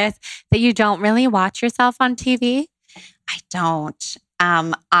curious about this, that you don't really watch yourself on TV? I don't.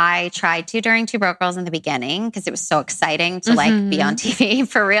 I tried to during Two Broke Girls in the beginning because it was so exciting to like be on TV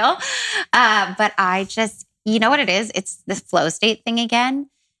for real. But I just, you know what it is? It's the flow state thing again.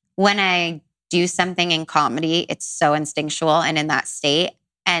 When I do something in comedy, it's so instinctual and in that state.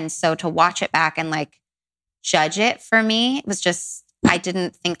 And so to watch it back and like judge it for me, it was just, I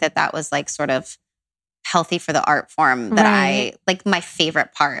didn't think that was like sort of healthy for the art form that I like my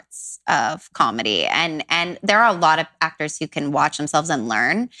favorite parts of comedy. And there are a lot of actors who can watch themselves and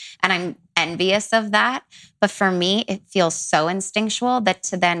learn. And I'm envious of that. But for me, it feels so instinctual that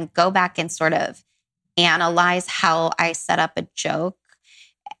to then go back and sort of analyze how I set up a joke,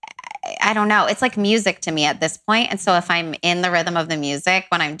 I don't know. It's like music to me at this point. And so if I'm in the rhythm of the music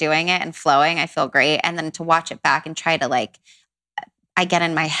when I'm doing it and flowing, I feel great. And then to watch it back and try to like, I get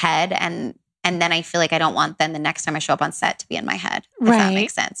in my head and then I feel like I don't want then the next time I show up on set to be in my head, if that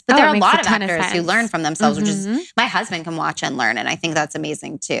makes sense. But there are a lot of actors who learn from themselves, which is my husband can watch and learn. And I think that's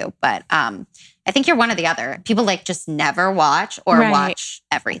amazing too. But I think you're one or the other. People like just never watch or watch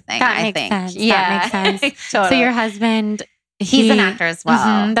everything. That makes sense. Yeah. That makes sense. Totally. So your husband He's an actor as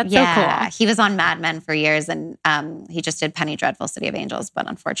well. That's so cool. He was on Mad Men for years, and he just did Penny Dreadful City of Angels, but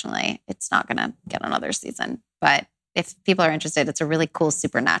unfortunately, it's not going to get another season. But if people are interested, it's a really cool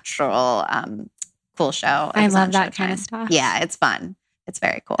supernatural, cool show. I love that kind of stuff. Yeah, it's fun. It's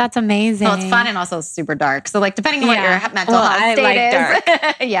very cool. That's amazing. Well, it's fun and also super dark. So like depending on what your mental health state like is.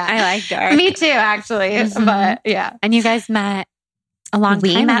 Dark. Yeah. I like dark. Me too, actually. But yeah. And you guys met a long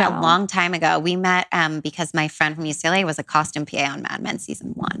time ago. We met a long time ago. We met because my friend from UCLA was a costume PA on Mad Men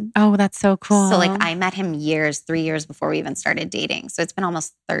season 1. Oh, that's so cool. So like I met him 3 years before we even started dating. So it's been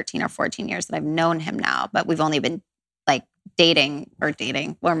almost 13 or 14 years that I've known him now, but we've only been like dating.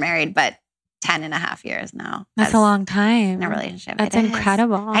 We're married, but 10 and a half years now. That's a long time. In a relationship. That's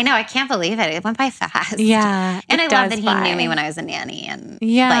incredible. I know. I can't believe it. It went by fast. Yeah. And I love that he knew me when I was a nanny and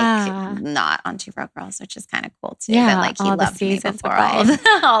like not on Two Broke Girls, which is kind of cool too. Yeah. That like he loved me before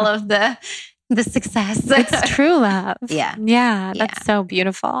all of the success. It's true love. Yeah. Yeah. That's so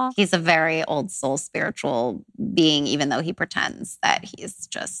beautiful. He's a very old soul spiritual being, even though he pretends that he's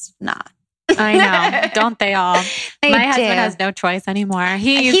just not. I know. Don't they all? My husband has no choice anymore.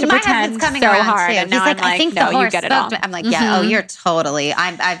 He used to pretend so hard. And now I'm like, I think no, you get it all. I'm like, yeah, oh, you're totally,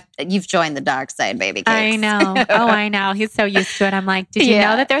 you've joined the dark side, baby cakes. I know. Oh, I know. He's so used to it. I'm like, did you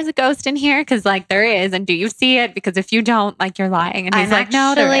know that there's a ghost in here? Because like there is. And do you see it? Because if you don't, like you're lying. And he's like,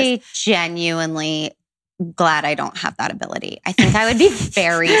 no, there is. Genuinely glad I don't have that ability. I think I would be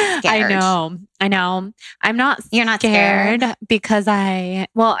very scared. I know. I'm not You're not scared because I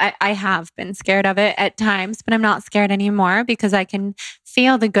have been scared of it at times, but I'm not scared anymore because I can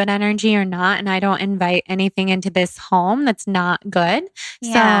feel the good energy or not. And I don't invite anything into this home that's not good.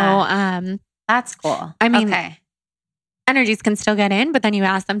 Yeah. So, that's cool. I mean, energies can still get in, but then you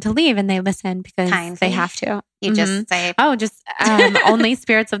ask them to leave and they listen because they have to. You just say, only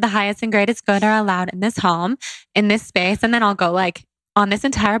spirits of the highest and greatest good are allowed in this home, in this space. And then I'll go like on this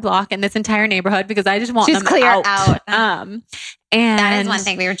entire block in this entire neighborhood because I just want them clear out. And that is one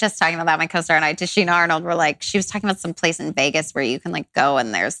thing we were just talking about. My co-star and I, Tashina Arnold, were like, she was talking about some place in Vegas where you can like go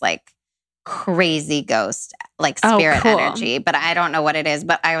and there's like crazy ghost, like spirit energy, but I don't know what it is.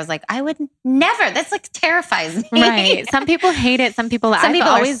 But I was like, I would never. That's like terrifies me. Right. Some people hate it. Some people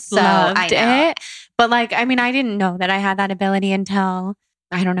always loved it. But like, I mean, I didn't know that I had that ability until,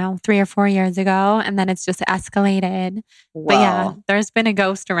 I don't know, 3 or 4 years ago. And then it's just escalated. Whoa. But yeah, there's been a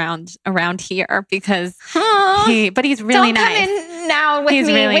ghost around here because he's really nice. Don't come in now with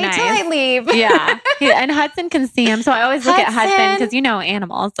me. Really Wait nice. till I leave. Yeah. And Hudson can see him. So I always look at Hudson because, you know,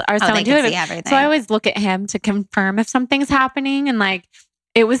 animals are so intuitive. So I always look at him to confirm if something's happening. And like,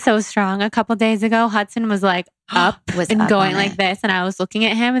 it was so strong a couple days ago. Hudson was like going like this. And I was looking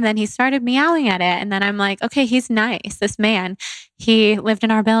at him and then he started meowing at it. And then I'm like, okay, he's nice. This man, he lived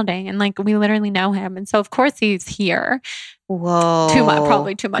in our building and like we literally know him. And so of course he's here. Whoa.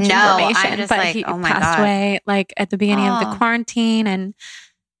 Probably too much information. But he passed away like at the beginning of the quarantine and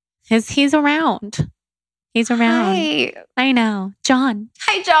he's around. He's around. Hi. I know. John.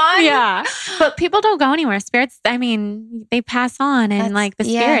 Hi, John. Yeah. But people don't go anywhere. Spirits, I mean, they pass on and like the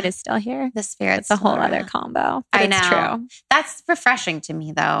spirit is still here. The spirit's a whole other combo. I know. It's true. That's refreshing to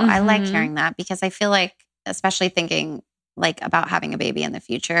me though. I like hearing that because I feel like, especially thinking like about having a baby in the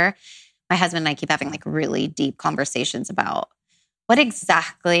future, my husband and I keep having like really deep conversations about what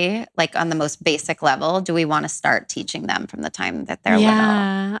exactly, like on the most basic level, do we want to start teaching them from the time that they're little?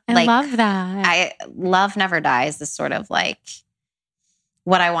 I love that. Love never dies is sort of like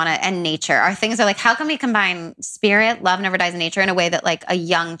what I want to, and nature. Our things are like, how can we combine spirit, love never dies, and nature in a way that like a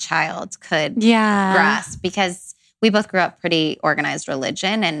young child could grasp? Because we both grew up pretty organized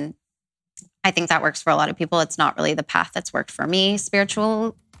religion, and I think that works for a lot of people. It's not really the path that's worked for me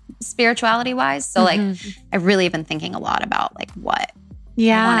spirituality wise. So like I've really been thinking a lot about like what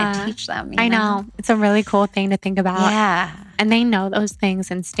I want to teach them. I know. It's a really cool thing to think about. Yeah. And they know those things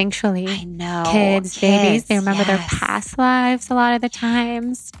instinctually. I know. Kids, babies, they remember their past lives a lot of the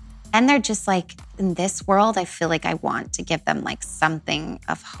times. And they're just like, in this world, I feel like I want to give them like something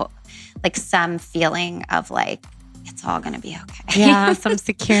of hope, like some feeling of like, it's all going to be okay. Yeah, some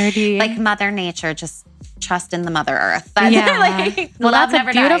security. Like Mother Nature, just trust in the Mother Earth. That's that's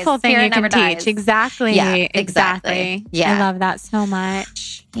a beautiful thing you can teach. Exactly. Yeah, exactly. Yeah. I love that so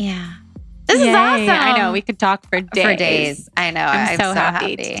much. Yeah. This is awesome. I know. We could talk for days. I know. I'm so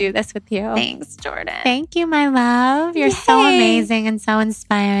happy to do this with you. Thanks, Jordan. Thank you, my love. You're so amazing and so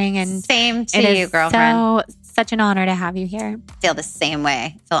inspiring. And same to you, girlfriend. Such an honor to have you here. Feel the same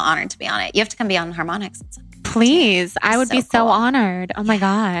way. Feel honored to be on it. You have to come be on Harmonics. Please. I would be so cool. honored. Oh my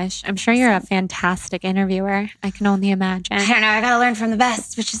gosh. I'm sure you're a fantastic interviewer. I can only imagine. I don't know. I got to learn from the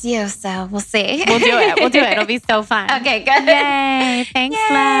best, which is you. So we'll see. We'll do it. It'll be so fun. Okay, good. Yay. Thanks,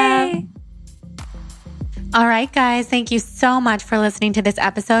 Yay. love. All right, guys, thank you so much for listening to this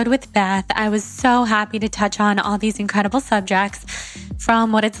episode with Beth. I was so happy to touch on all these incredible subjects,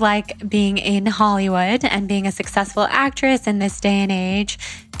 from what it's like being in Hollywood and being a successful actress in this day and age,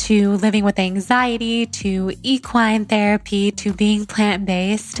 to living with anxiety, to equine therapy, to being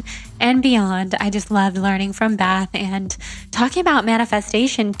plant-based and beyond. I just loved learning from Beth and talking about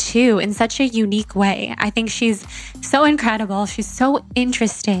manifestation too in such a unique way. I think she's so incredible. She's so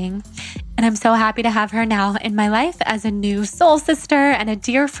interesting. And I'm so happy to have her now in my life as a new soul sister and a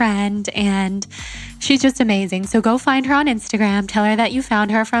dear friend. And she's just amazing. So go find her on Instagram. Tell her that you found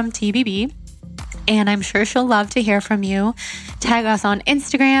her from TBB. And I'm sure she'll love to hear from you. Tag us on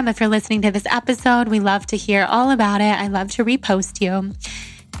Instagram if you're listening to this episode. We love to hear all about it. I love to repost you.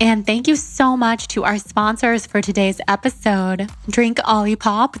 And thank you so much to our sponsors for today's episode. Drink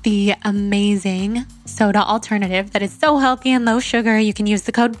Olipop, the amazing soda alternative that is so healthy and low sugar. You can use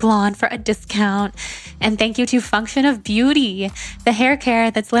the code BLONDE for a discount. And thank you to Function of Beauty, the hair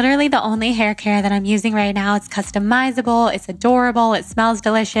care that's literally the only hair care that I'm using right now. It's customizable, it's adorable, it smells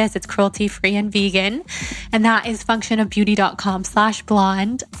delicious, it's cruelty-free and vegan. And that is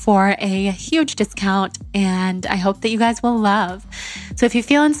functionofbeauty.com/blonde for a huge discount. And I hope that you guys will love. So if you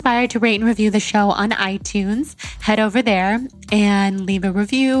feel inspired to rate and review the show on iTunes, head over there and leave a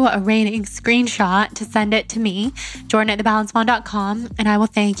review, a rating, screenshot to send it to me, Jordan@thebalancedblonde.com, and I will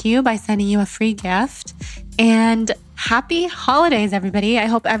thank you by sending you a free gift. And happy holidays, everybody. I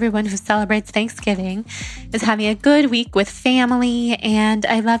hope everyone who celebrates Thanksgiving is having a good week with family, and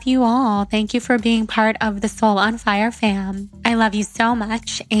I love you all. Thank you for being part of the Soul on Fire fam. I love you so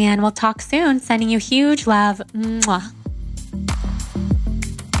much, and we'll talk soon. Sending you huge love. Mwah.